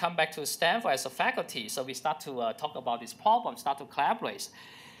Steve Chu come back to Stanford as a faculty, so we start to talk about this problem, start to collaborate.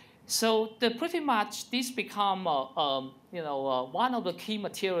 So pretty much this become one of the key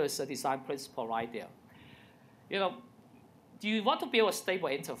materials design principle right there. Do you want to build a stable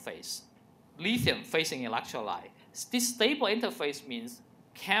interface? Lithium facing electrolyte. This stable interface means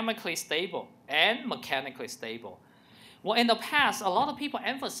chemically stable and mechanically stable. Well, in the past, a lot of people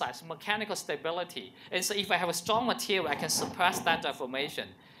emphasize mechanical stability. And so if I have a strong material, I can suppress dendrite formation.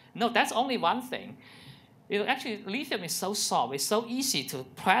 No, that's only one thing. Actually, lithium is so soft. It's so easy to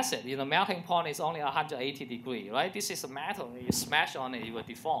press it. Melting point is only 180 degrees, right? This is a metal. You smash on it, it will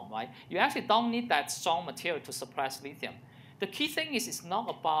deform, right? You actually don't need that strong material to suppress lithium. The key thing is it's not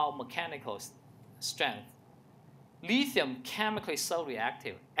about mechanical strength. Lithium chemically is so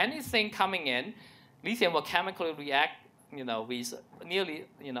reactive. Anything coming in, lithium will chemically react with nearly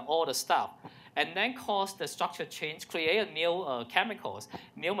all the stuff, and then cause the structure change, create new chemicals,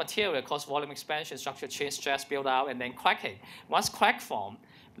 new material, cause volume expansion, structure change, stress build out, and then cracking. Once crack form,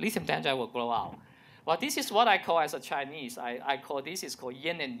 lithium dendrite will grow out. Well, this is what I call as a Chinese. I call this is called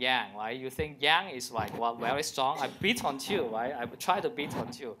yin and yang, right? You think yang is like very strong. I beat on you, right? I try to beat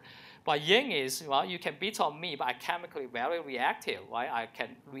on you. But yin is, you can beat on me, but I chemically very reactive, right? I can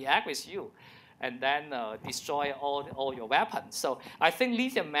react with you. and then destroy all your weapons. So I think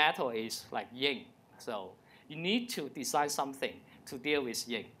lithium metal is like yin. So you need to design something to deal with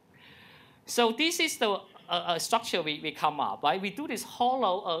yin. So this is the structure we come up, right? We do this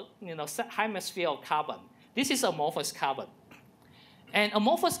hollow hemisphere of carbon. This is amorphous carbon. And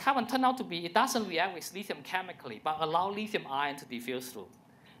amorphous carbon turned out to be, it doesn't react with lithium chemically, but allow lithium ion to diffuse through.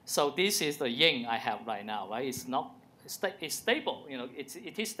 So this is the yin I have right now, right? It's not, it's stable,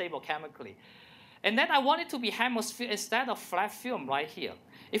 it is stable chemically. And then I want it to be hemisphere instead of flat film right here.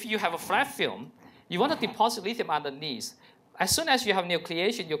 If you have a flat film, you want to deposit lithium underneath. As soon as you have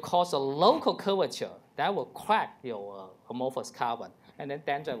nucleation, you cause a local curvature that will crack your amorphous carbon, and then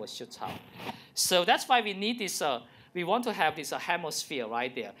dendrite will shoot out. So that's why we need this. We want to have this hemisphere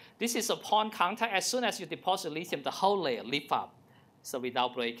right there. This is upon contact. As soon as you deposit lithium, the whole layer lift up, so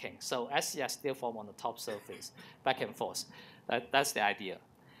without breaking. So SES still form on the top surface, back and forth. That's the idea.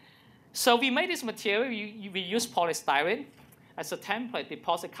 So we made this material. We use polystyrene as a template,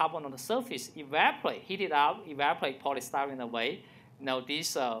 deposit carbon on the surface, evaporate, heat it out, evaporate polystyrene away.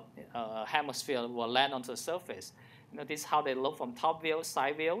 This hemisphere will land onto the surface. This is how they look from top view,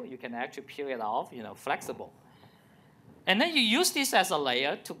 side view. You can actually peel it off, flexible. And then you use this as a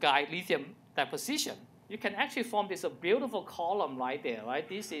layer to guide lithium deposition. You can actually form this beautiful column right there, right?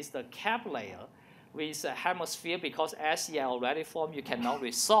 This is the cap layer with a hemisphere. Because SEI already formed, you cannot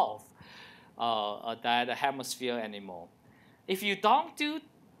resolve that hemisphere anymore. If you don't do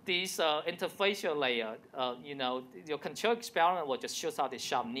this interfacial layer, your control experiment will just shoot out this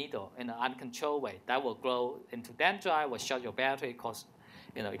sharp needle in an uncontrolled way. That will grow into dendrite, will shut your battery, cause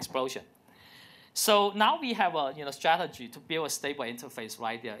explosion. So now we have a strategy to build a stable interface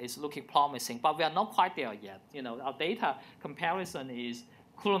right there. It's looking promising, but we are not quite there yet. Our data comparison is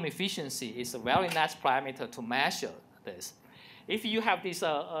Coulomb efficiency is a very nice parameter to measure this. If you have this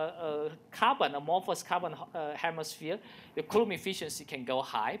amorphous carbon hemisphere, the Coulomb efficiency can go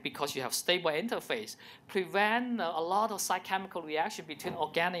high because you have stable interface, prevent a lot of side chemical reaction between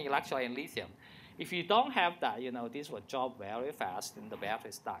organic electrolyte and lithium. If you don't have that, this will drop very fast and the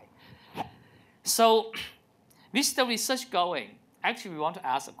batteries die. So with the research going, actually we want to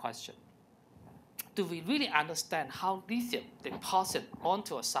ask a question. Do we really understand how lithium deposits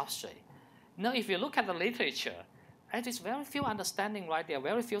onto a substrate? If you look at the literature, there is very few understanding right there,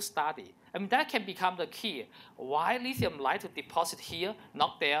 very few study. That can become the key. Why lithium like to deposit here,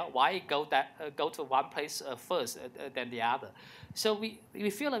 not there? Why it go to one place first than the other? So we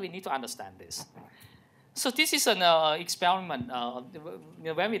feel like we need to understand this. So this is an experiment.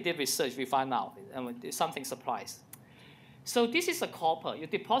 When we did research, we found out something surprised. So this is a copper. You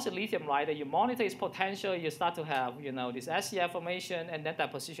deposit lithium right there. You monitor its potential. You start to have this SEI formation and then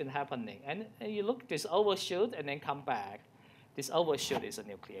deposition happening. And you look at this overshoot and then come back. This overshoot is a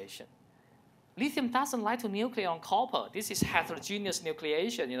nucleation. Lithium doesn't like to nucleate on copper. This is heterogeneous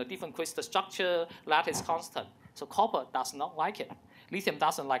nucleation. Different crystal structure, lattice constant. So copper does not like it. Lithium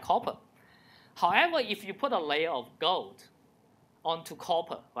doesn't like copper. However, if you put a layer of gold onto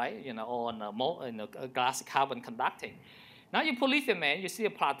copper, right, or on a glass carbon conducting, now you put lithium in, you see a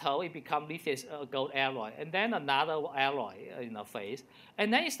plateau, it becomes lithium gold alloy, and then another alloy phase,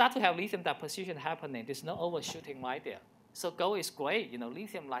 and then you start to have lithium deposition happening. There's no overshooting right there. So gold is great,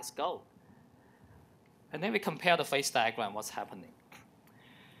 lithium likes gold. And then we compare the phase diagram, what's happening.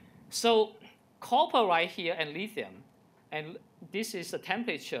 So copper right here and lithium, and this is the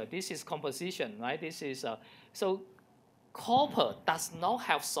temperature, this is composition, right? This is so copper does not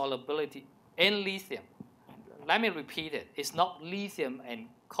have solubility in lithium. Let me repeat it. It's not lithium and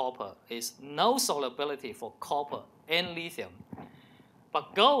copper. It's no solubility for copper in lithium.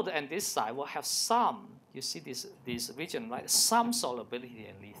 But gold and this side will have some, you see this region, right? Some solubility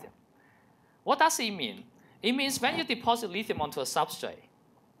in lithium. What does it mean? It means when you deposit lithium onto a substrate,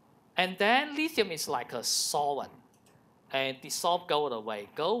 and then lithium is like a solvent, and dissolve gold away.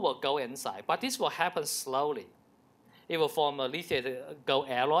 Gold will go inside, but this will happen slowly. It will form a lithium gold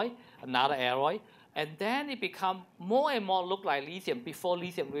alloy, another alloy, and then it becomes more and more look like lithium before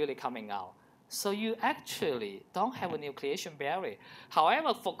lithium really coming out. So you actually don't have a nucleation barrier.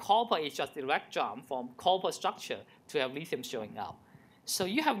 However, for copper, it's just direct jump from copper structure to have lithium showing up. So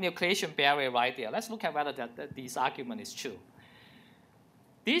you have nucleation barrier right there. Let's look at whether this argument is true.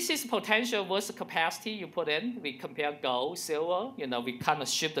 This is potential versus capacity you put in. We compare gold, silver. We kind of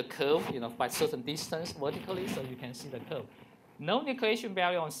shift the curve, by certain distance vertically, so you can see the curve. No nucleation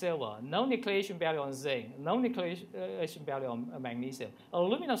barrier on silver, no nucleation barrier on zinc, no nucleation barrier on magnesium.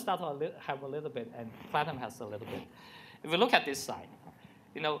 Aluminum starts to have a little bit, and platinum has a little bit. If we look at this side,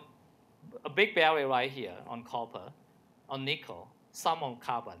 a big barrier right here on copper, on nickel, some on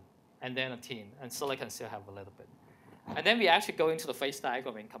carbon, and then a tin, and silicon still have a little bit. And then we actually go into the phase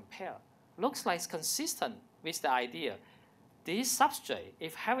diagram and compare. Looks like it's consistent with the idea. This substrate,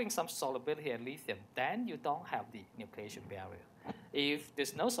 if having some solubility in lithium, then you don't have the nucleation barrier. If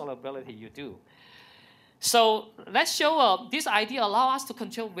there's no solubility, you do. So let's show this idea allows us to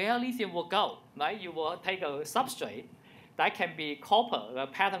control where lithium will go. Right? You will take a substrate that can be copper, a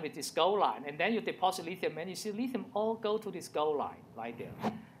pattern with this gold line, and then you deposit lithium, and you see lithium all go to this gold line right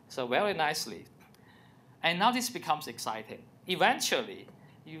there. So very nicely. And now this becomes exciting. Eventually,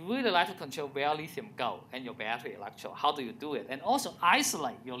 you really like to control where lithium go and your battery electrolyte. How do you do it? And also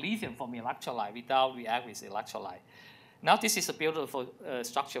isolate your lithium from electrolyte without react with electrolyte. Now this is a beautiful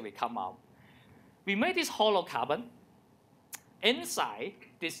structure we come out. We made this hollow carbon. Inside,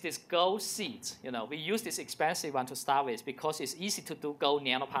 this gold seeds. We use this expensive one to start with because it's easy to do gold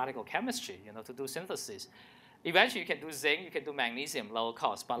nanoparticle chemistry, to do synthesis. Eventually, you can do zinc, you can do magnesium, lower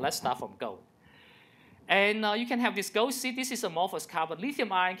cost, but let's start from gold. And you can have this gold seed. This is amorphous carbon.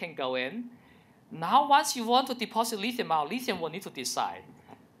 Lithium ion can go in. Now, once you want to deposit lithium out, lithium will need to decide,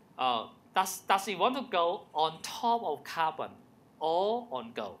 does it want to go on top of carbon or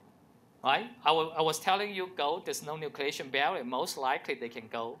on gold? Right? I was telling you gold, there's no nucleation barrier. Most likely, they can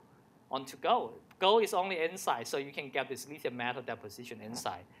go onto gold. Gold is only inside, so you can get this lithium metal deposition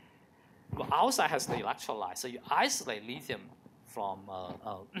inside. But outside has the electrolyte, so you isolate lithium from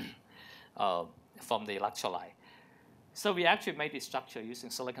the electrolyte. So we actually made this structure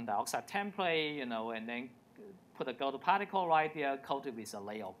using silicon dioxide template, and then put a gold particle right there, coated with a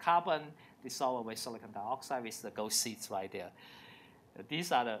layer of carbon, dissolve with silicon dioxide with the gold seeds right there.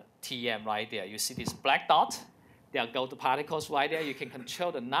 These are the TM right there. You see this black dot? There are gold particles right there. You can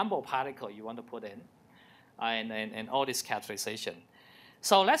control the number of particles you want to put in, and all this characterization.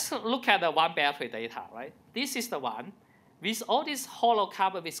 So let's look at the one battery data, right? This is the one. With all this hollow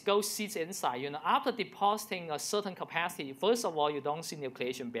carbon with gold seeds inside, after depositing a certain capacity, first of all, you don't see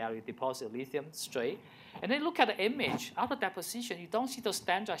nucleation barrier, you deposit lithium straight. And then look at the image. After deposition, you don't see those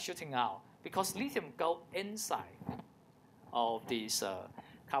dendrites shooting out because lithium go inside of this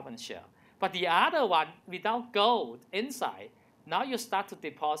carbon shell. But the other one, without gold inside, now you start to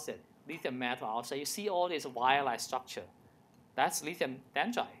deposit lithium metal outside. You see all this wire-like structure. That's lithium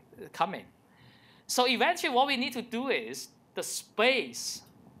dendrite coming. So eventually what we need to do is the space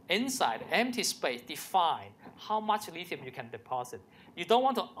inside, empty space, define how much lithium you can deposit. You don't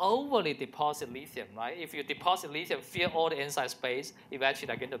want to overly deposit lithium, right? If you deposit lithium, fill all the inside space, eventually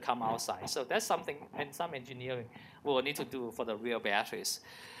they're going to come outside. So that's something in some engineering we will need to do for the real batteries.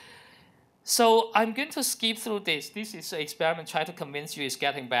 So I'm going to skip through this. This is an experiment trying to convince you it's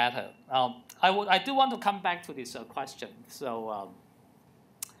getting better. I do want to come back to this question. So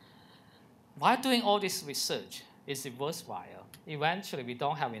while doing all this research, is it worthwhile? Eventually, we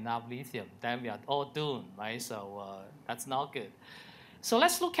don't have enough lithium. Then we are all doomed, right? So that's not good. So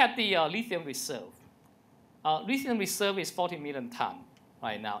let's look at the lithium reserve. Lithium reserve is 40 million tons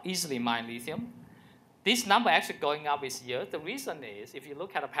right now, easily mined lithium. This number actually going up this year. The reason is, if you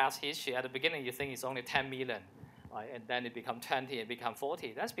look at the past history, at the beginning you think it's only 10 million, right? And then it becomes 20, it becomes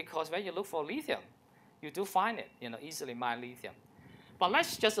 40. That's because when you look for lithium, you do find it, easily mined lithium. But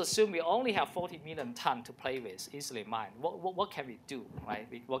let's just assume we only have 40 million tons to play with, easily mined. What can we do, right?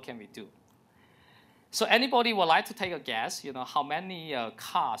 What can we do? So anybody would like to take a guess, how many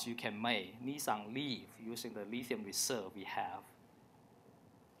cars you can make, Nissan Leaf, using the lithium reserve we have?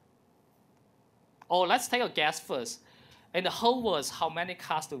 Or let's take a guess first. In the whole world, how many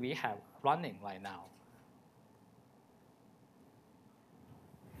cars do we have running right now?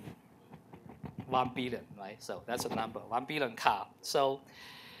 1 billion, right? So that's a number, 1 billion car. So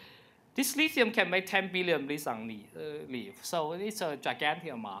this lithium can make 10 billion Nissan Leaf. So it's a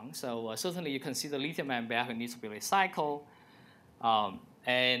gigantic amount. So certainly you can see the lithium-ion battery needs to be recycled.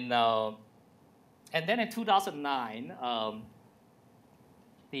 And then in 2009,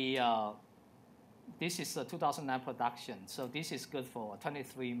 this is a 2009 production. So this is good for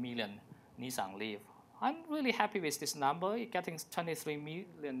 23 million Nissan Leaf. I'm really happy with this number. Getting 23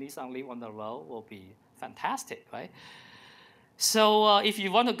 million Nissan Leaf on the road will be fantastic, right? So if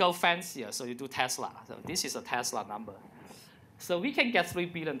you want to go fancier, so you do Tesla. So this is a Tesla number. So we can get 3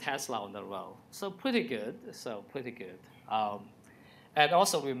 billion Tesla on the road. So pretty good. So pretty good. And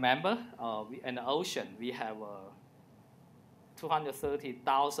also remember, in the ocean, we have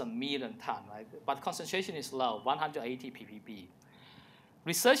 230,000 million tons, right? But concentration is low, 180 ppb.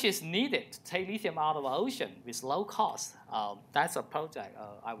 Research is needed to take lithium out of the ocean with low cost. That's a project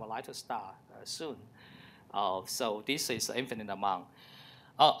I would like to start soon. So this is an infinite amount.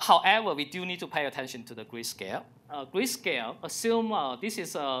 However, we do need to pay attention to the grid scale. Grid scale, assume this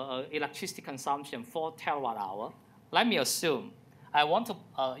is electricity consumption 4 terawatt-hour. Let me assume I want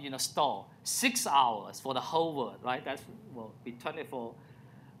to store 6 hours for the whole world, right? That will be 24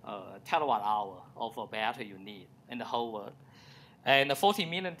 terawatt-hour of a battery you need in the whole world. And the 40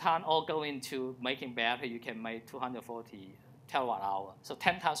 million ton all go into making battery. You can make 240 terawatt-hour, so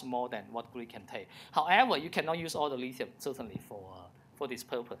 10 times more than what grid can take. However, you cannot use all the lithium, certainly, for this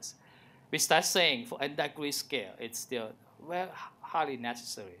purpose. With that saying, for at that grid scale, it's still very highly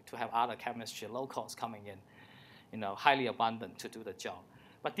necessary to have other chemistry, low cost coming in, highly abundant to do the job.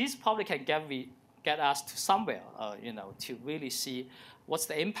 But this probably can get us to somewhere, to really see what's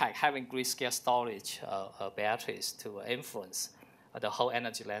the impact having grid scale storage batteries to influence the whole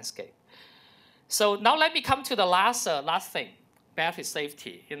energy landscape. So now let me come to the last thing, battery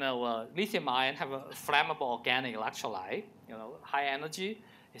safety. Lithium ion have a flammable organic electrolyte, high energy.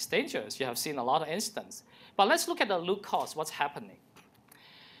 It's dangerous. You have seen a lot of instances. But let's look at the root cause, what's happening.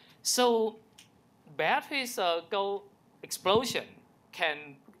 So batteries go explosion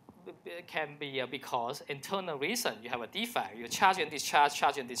can be because internal reason. You have a defect. You charge and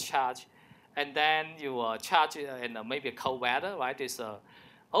discharge, and then you charge in maybe a cold weather, right? There's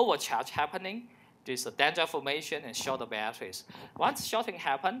overcharge happening. There's a danger formation and short the batteries. Once shorting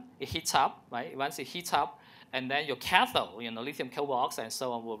happens, it heats up, right? Once it heats up, and then your cathode, lithium cobalt oxide and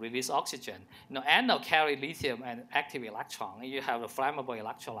so on, will release oxygen. Anode carry lithium and active electron. And you have a flammable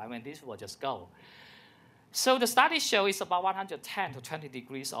electrolyte, and this will just go. So the study show it's about 110 to 20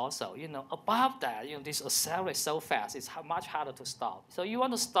 degrees also. Above that, this accelerates so fast, it's much harder to stop. So you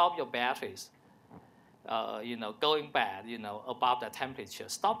want to stop your batteries, going bad, above that temperature,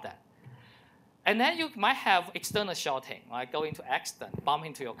 stop that. And then you might have external shorting, right? Go into accident, bump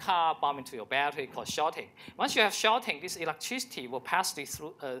into your car, bump into your battery, called shorting. Once you have shorting, this electricity will pass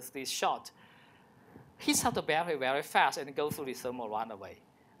through this short, heats up the battery very fast, and go through the thermal runaway.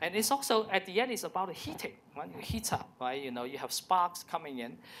 And it's also, at the end, it's about the heating. When you heat up, right? You have sparks coming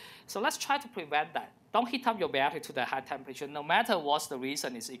in. So let's try to prevent that. Don't heat up your battery to the high temperature, no matter what's the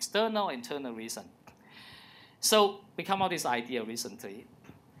reason. It's external or internal reason. So we come up with this idea recently.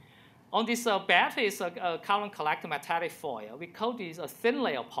 On this battery is a current collector metallic foil. We call this a thin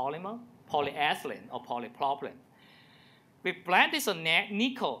layer polymer, polyethylene or polypropylene. We blend this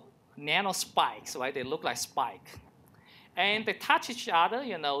nickel nano spikes, right? They look like spike. And they touch each other,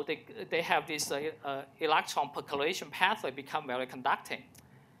 they have this electron percolation pathway become very conducting.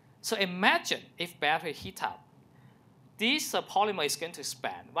 So imagine if battery heat up. This polymer is going to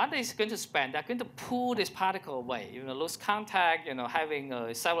expand. When it's going to expand, they're going to pull this particle away, lose contact, having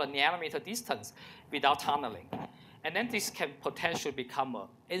several nanometer distance without tunneling. And then this can potentially become an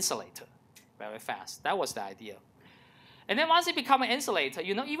insulator very fast. That was the idea. And then once it becomes an insulator,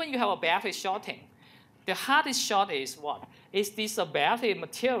 even you have a battery shorting, the hardest short is what? Is these battery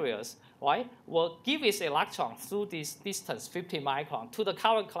materials, right, will give its electron through this distance, 50 micron, to the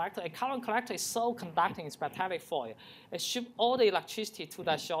current collector. A current collector is so conducting, it's metallic foil. It shoots all the electricity to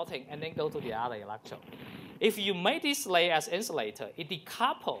that shorting and then go to the other electrode. If you make this layer as insulator, it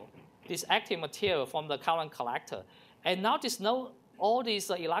decouples this active material from the current collector. And now there's all these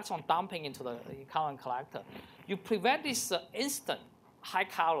electron dumping into the current collector. You prevent this instant high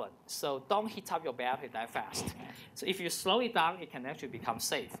current, so don't heat up your battery that fast. So if you slow it down, it can actually become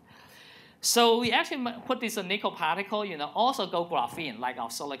safe. So we actually put this nickel particle, also go graphene, like our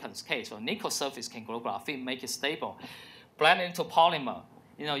silicon's case. So nickel surface can grow graphene, make it stable. Blend it into polymer.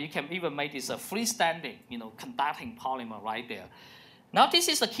 You can even make this a freestanding, conducting polymer right there. Now this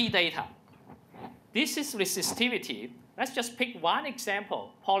is the key data. This is resistivity. Let's just pick one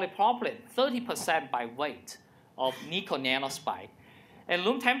example, polypropylene, 30% by weight of nickel nanospike. At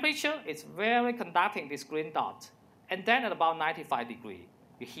room temperature, it's very conducting, this green dot. And then at about 95 degrees,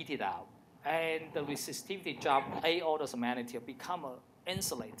 you heat it out. And the resistivity drop 8 orders of magnitude, become an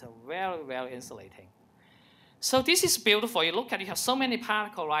insulator, very, very insulating. So this is beautiful. You look at it, you have so many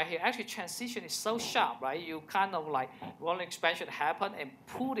particles right here. Actually, transition is so sharp, right? You kind of like, one expansion happen and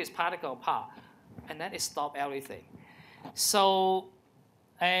pull this particle apart. And then it stops everything. So,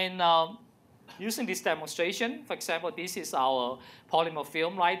 and using this demonstration, for example, this is our polymer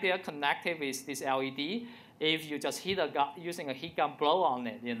film right there connected with this LED. If you just heat using a heat gun blow on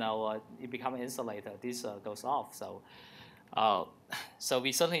it, it becomes an insulator. This goes off. So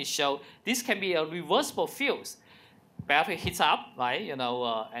we certainly show this can be a reversible fuse. Battery heats up, right?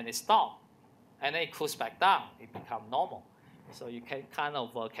 And it stops, and then it cools back down. It becomes normal. So you can kind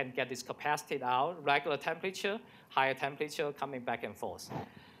of get this capacity out, regular temperature, higher temperature, coming back and forth.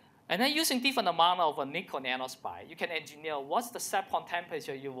 And then using different amount of nickel nanospike, you can engineer what's the set point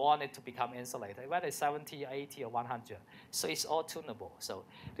temperature you want it to become insulated, whether it's 70, 80, or 100. So it's all tunable. So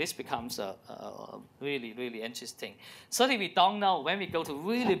this becomes really, really interesting. Certainly we don't know when we go to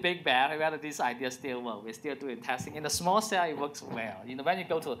really big battery whether this idea still works. We're still doing testing. In the small cell, it works well. When you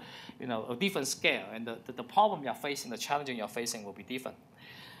go to a different scale, and the problem you're facing, the challenge you're facing will be different.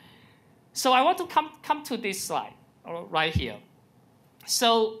 So I want to come to this slide right here.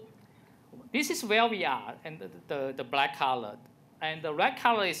 So this is where we are, and the black color. And the red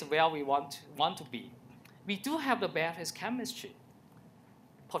color is where we want to be. We do have the battery's chemistry.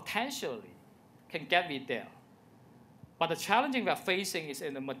 Potentially can get me there. But the challenge we're facing is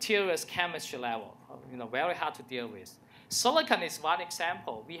in the materials chemistry level, very hard to deal with. Silicon is one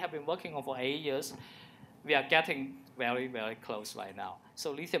example. We have been working on for 8 years. We are getting very, very close right now.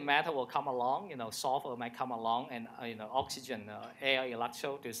 So lithium metal will come along, sulfur might come along, and oxygen, air,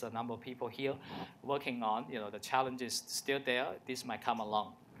 electro. There's a number of people here working on. The challenge is still there. This might come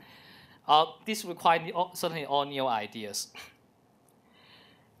along. This requires certainly all new ideas.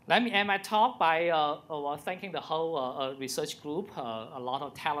 Let me end my talk by thanking the whole research group, a lot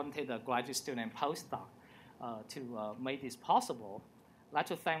of talented graduate students and postdocs to make this possible. I'd like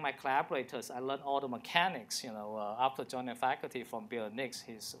to thank my collaborators. I learned all the mechanics, after joining faculty from Berkeley.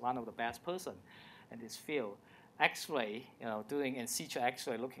 He's one of the best person in this field. X-ray, doing in situ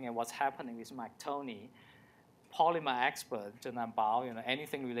X-ray, looking at what's happening with Mike Tony. Polymer expert, Zhenan Bao,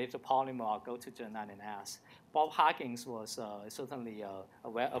 anything related to polymer, I'll go to Zhenan and ask. Bob Huggins was certainly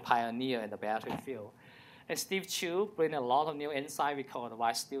a pioneer in the battery field. And Steve Chu bring a lot of new insight. We call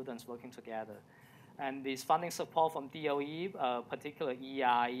the students working together. And this funding support from DOE, particularly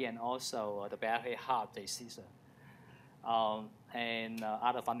EIE, and also the Battery Hub, and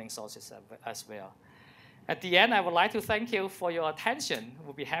other funding sources as well. At the end, I would like to thank you for your attention.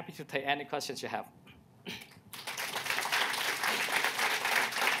 We'll be happy to take any questions you have.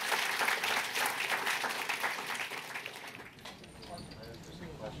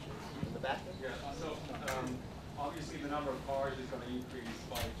 Obviously, the number of cars is going to increase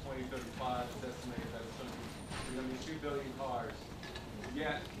by 2035. It's estimated that it's going to be 2 billion cars.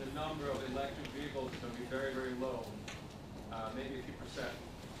 Yet, the number of electric vehicles is going to be very, very low, maybe a few percent.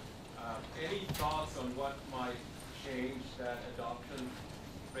 Any thoughts on what might change that adoption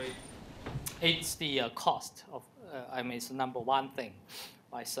rate? It's the cost of, it's the number one thing.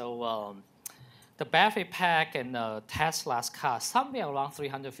 Right? So the battery pack in Tesla's car, somewhere around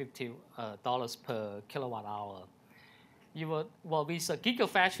 $350 per kilowatt hour. With a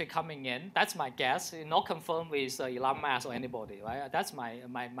gigafactory coming in, that's my guess. Not confirmed with Elon Musk or anybody, right? That's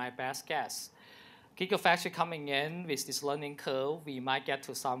my best guess. Gigafactory coming in with this learning curve, we might get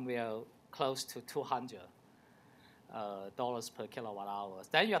to somewhere close to $200 per kilowatt hour.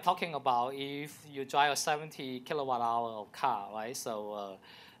 Then you're talking about if you drive a 70 kilowatt hour of car, right? So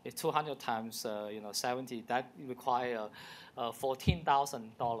if 200 times 70, that require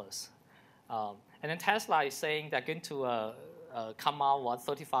 $14,000. And then Tesla is saying they're going to come out with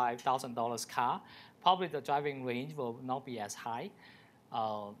 $35,000 car. Probably the driving range will not be as high.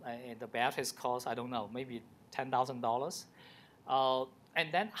 And the batteries cost, I don't know, maybe $10,000.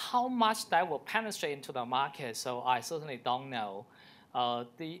 And then how much that will penetrate into the market, so I certainly don't know.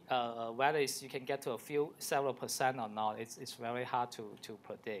 Whether you can get to several percent or not, it's very hard to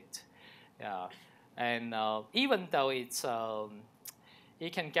predict. Yeah. And even though it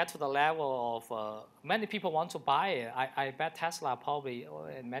can get to the level of many people want to buy it, I bet Tesla probably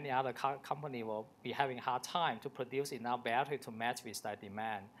and many other companies will be having a hard time to produce enough battery to match with that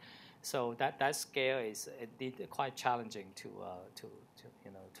demand. So that scale is indeed quite challenging to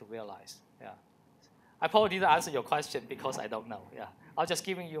realize. Yeah. I probably didn't answer your question because I don't know. Yeah. I'm just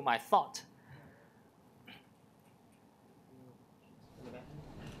giving you my thought.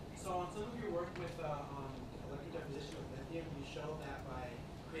 So on some of your work with electric deposition of lithium, you show that by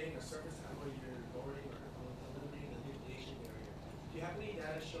creating a surface where you're lowering or eliminating the nucleation barrier. Do you have any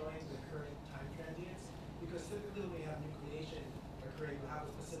data showing the current time transients? Because typically when we have nucleation occurring, you have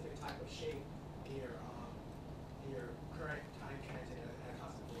a specific type of shape in your current time transient at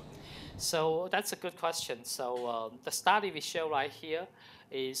constant voltage. So that's a good question. So the study we show right here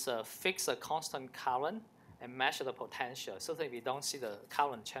is fix a constant current and measure the potential. So that we don't see the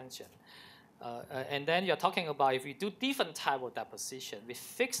current changing. And then you're talking about if we do different type of deposition, we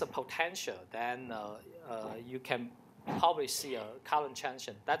fix the potential, then you can probably see a current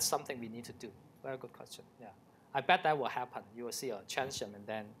changing. That's something we need to do. Very good question. Yeah, I bet that will happen. You will see a changing and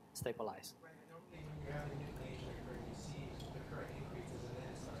then stabilize. Right. And normally when you're having nucleation occurring, you see the current increases and then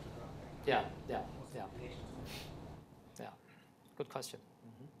it starts to drop. Yeah. Good question.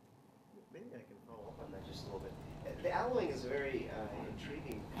 Maybe I can follow up on that just a little bit. The alloying is very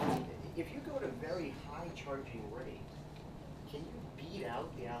intriguing. If you go to very high charging rate, can you beat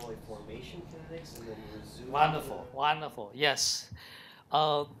out the alloy formation kinetics and then resume? Wonderful, wonderful. Yes.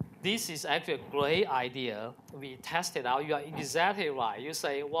 This is actually a great idea. We tested out. You are exactly right. You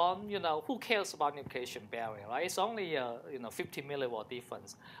say, well, who cares about nucleation barrier, right? It's only 50 milliwatt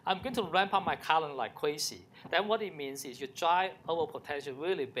difference. I'm going to ramp up my current like crazy. Then what it means is you drive over potential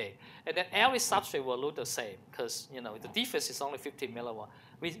really big, and then every substrate will look the same because the difference is only 50 milliwatt.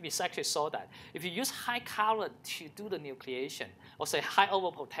 We actually saw that. If you use high current to do the nucleation, or say high over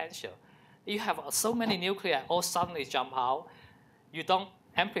potential, you have so many nuclei all suddenly jump out. You don't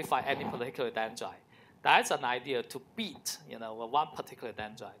amplify any particular dendrite. That's an idea to beat, one particular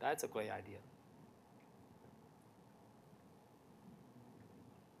dendrite. That's a great idea.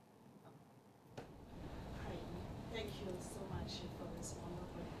 Hi, thank you so much for this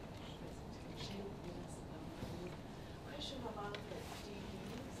wonderful presentation. Yes, question about do you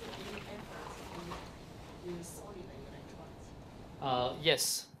use any efforts in solid electrons?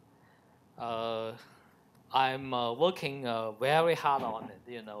 Yes. I'm working very hard on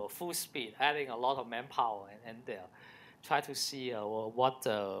it, full speed, adding a lot of manpower and there, try to see what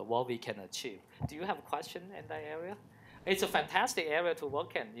we can achieve. Do you have a question in that area? It's a fantastic area to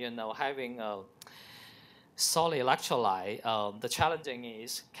work in, having solid electrolyte. The challenging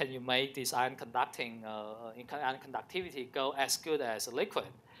is, can you make this ion conductivity go as good as a liquid?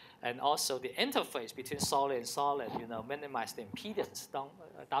 And also the interface between solid and solid, minimize the impedance,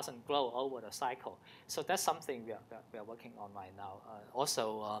 doesn't grow over the cycle. So that's something we are working on right now.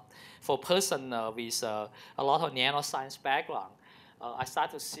 Also, for a person with a lot of nanoscience background, I start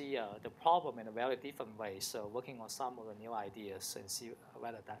to see the problem in a very different way. So working on some of the new ideas and see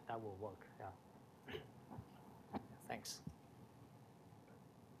whether that will work. Yeah. Thanks.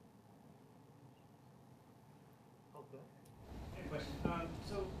 Hey, question.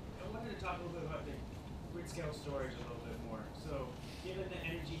 So I wanted to talk a little bit about the grid scale storage a little bit more. So given that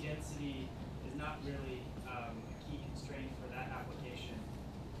energy density is not really a key constraint for that application,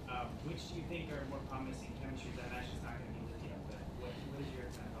 which do you think are more promising chemistries? I imagine it's not going to be lithium, but what is your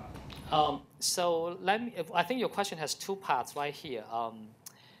kind of thought? So I think your question has two parts right here.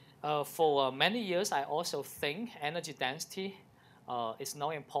 For many years, I also think energy density is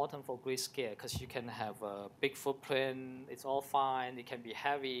not important for grid scale because you can have a big footprint, it's all fine, it can be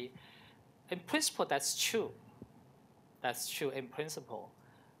heavy. In principle, that's true. That's true in principle.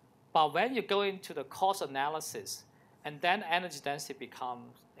 But when you go into the cost analysis, and then energy density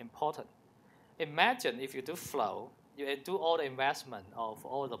becomes important. Imagine if you do flow, you do all the investment of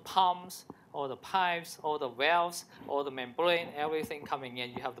all the pumps, all the pipes, all the valves, all the membrane, everything coming in.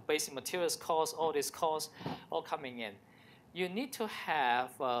 You have the basic materials cost, all this cost, all coming in. You need to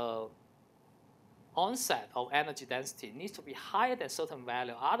have onset of energy density needs to be higher than certain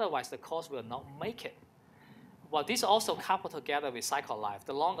value. Otherwise, the cost will not make it. Well, this also coupled together with cycle life.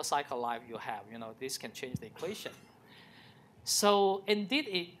 The longer cycle life you have, this can change the equation. So indeed,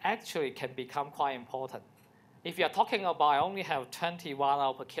 it actually can become quite important. If you're talking about I only have 20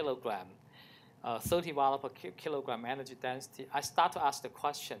 watt-hour per kilogram, 30 watt per kilogram energy density, I start to ask the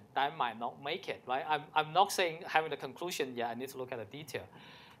question, that might not make it, right? I'm not saying having the conclusion yet, I need to look at the detail.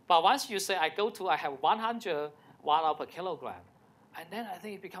 But once you say I have 100 watt-hour per kilogram, and then I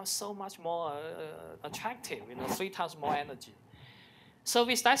think it becomes so much more attractive, 3 times more energy. So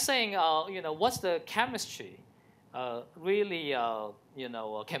we start saying, what's the chemistry really,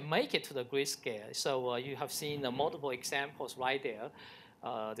 can make it to the grid scale. So you have seen multiple examples right there.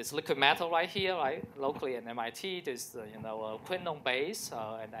 This liquid metal right here, right, locally at MIT. There's quinone base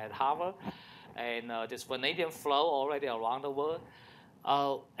and at Harvard, and this vanadium flow already around the world.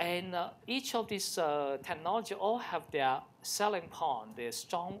 And each of these technology all have their selling point, their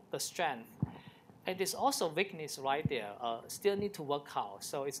strength, and there's also weakness right there. Still need to work out.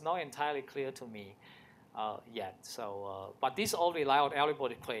 So it's not entirely clear to me yet. So, but these all rely on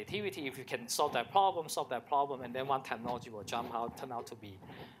everybody's creativity. If you can solve that problem, and then one technology will turn out to be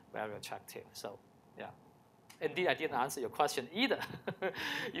very attractive. So, yeah. Indeed, I didn't answer your question either.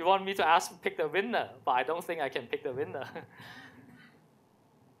 You want me to pick the winner, but I don't think I can pick the winner.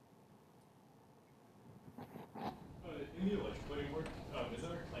 In the electroplating work, is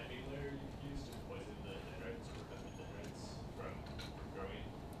there a clamping layer used to poison the dendrites or prevent the dendrites from growing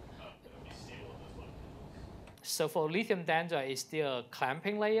that would be stable in those low conditions? So for lithium dendrite, it's still a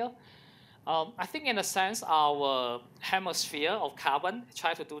clamping layer. I think in a sense, our hemisphere of carbon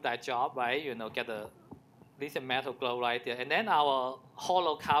try to do that job, right? Get the lithium metal glow right there. And then our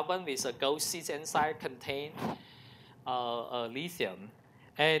hollow carbon with a gold seeds inside contain lithium.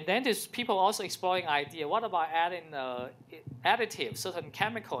 And then there's people also exploring idea. What about adding additive, certain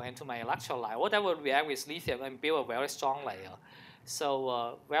chemical into my electrolyte? What that will react with lithium and build a very strong layer?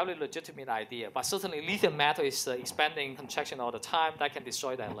 So very legitimate idea. But certainly lithium metal is expanding contraction all the time. That can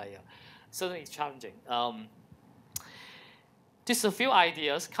destroy that layer. Certainly it's challenging. Just a few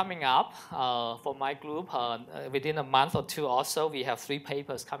ideas coming up for my group. Within a month or two or so, we have 3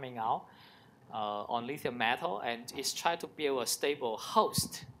 papers coming out on lithium metal, and it's trying to build a stable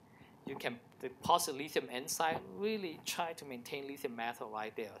host. You can deposit lithium inside, really try to maintain lithium metal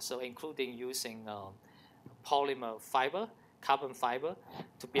right there. So including using polymer fiber, carbon fiber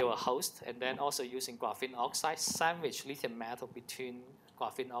to build a host, and then also using graphene oxide, sandwich lithium metal between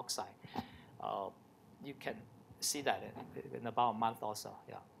graphene oxide. You can see that in about a month or so,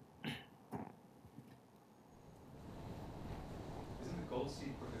 yeah. Isn't the gold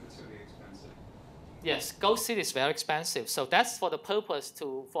seed prohibitively expensive? Yes, gold seed is very expensive. So that's for the purpose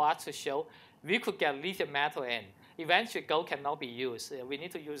for us to show we could get lithium metal in. Eventually, gold cannot be used. We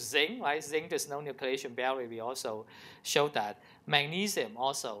need to use zinc, right? Zinc, there's no nucleation barrier. We also showed that. Magnesium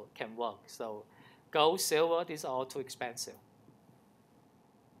also can work. So gold, silver, these are all too expensive.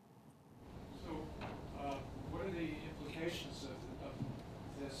 So what are the implications of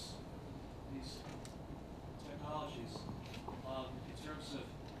these technologies in terms of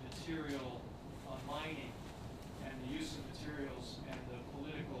material mining and the use of materials and the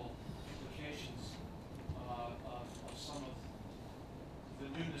political implications of some of the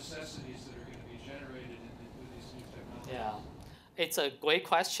new necessities that are going to be generated with these new technologies? Yeah, it's a great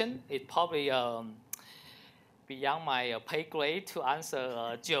question. It probably beyond my pay grade to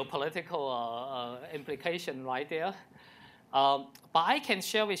answer geopolitical implication right there. But I can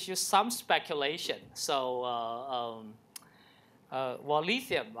share with you some speculation. So well,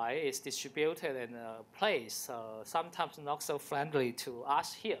 lithium, right, is distributed in a place sometimes not so friendly to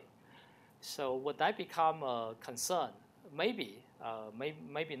us here. So would that become a concern? Maybe,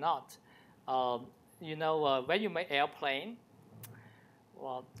 maybe not. You know, when you make airplane,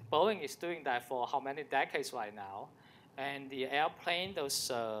 well, Boeing is doing that for how many decades right now, and the airplane,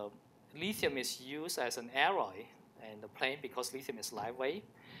 those lithium is used as an alloy in the plane because lithium is lightweight.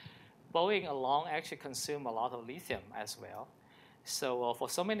 Boeing alone actually consume a lot of lithium as well. So for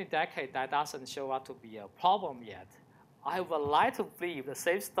so many decades, that doesn't show up to be a problem yet. I would like to believe the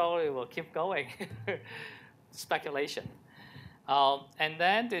same story will keep going. Speculation. And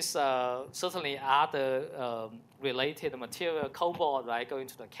then there's certainly other related material, cobalt, right, going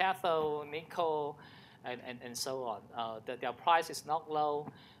to the cathode, nickel, and so on. Their price is not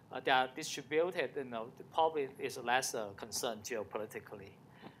low. They are distributed, you know, probably is less concern geopolitically.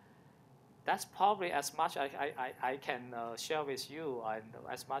 That's probably as much I can share with you, and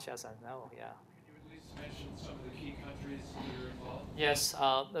as much as I know, yeah. Can you at least mention some of the key countries that are involved? Yes,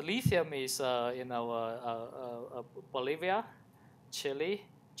 the lithium is, you know, Bolivia, Chile,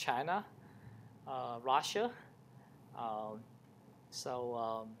 China, Russia.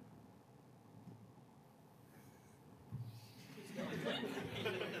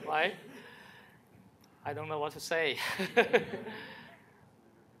 Right? I don't know what to say.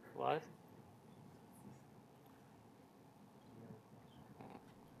 What?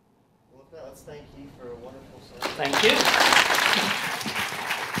 Well, let's thank you for a wonderful session. Thank you.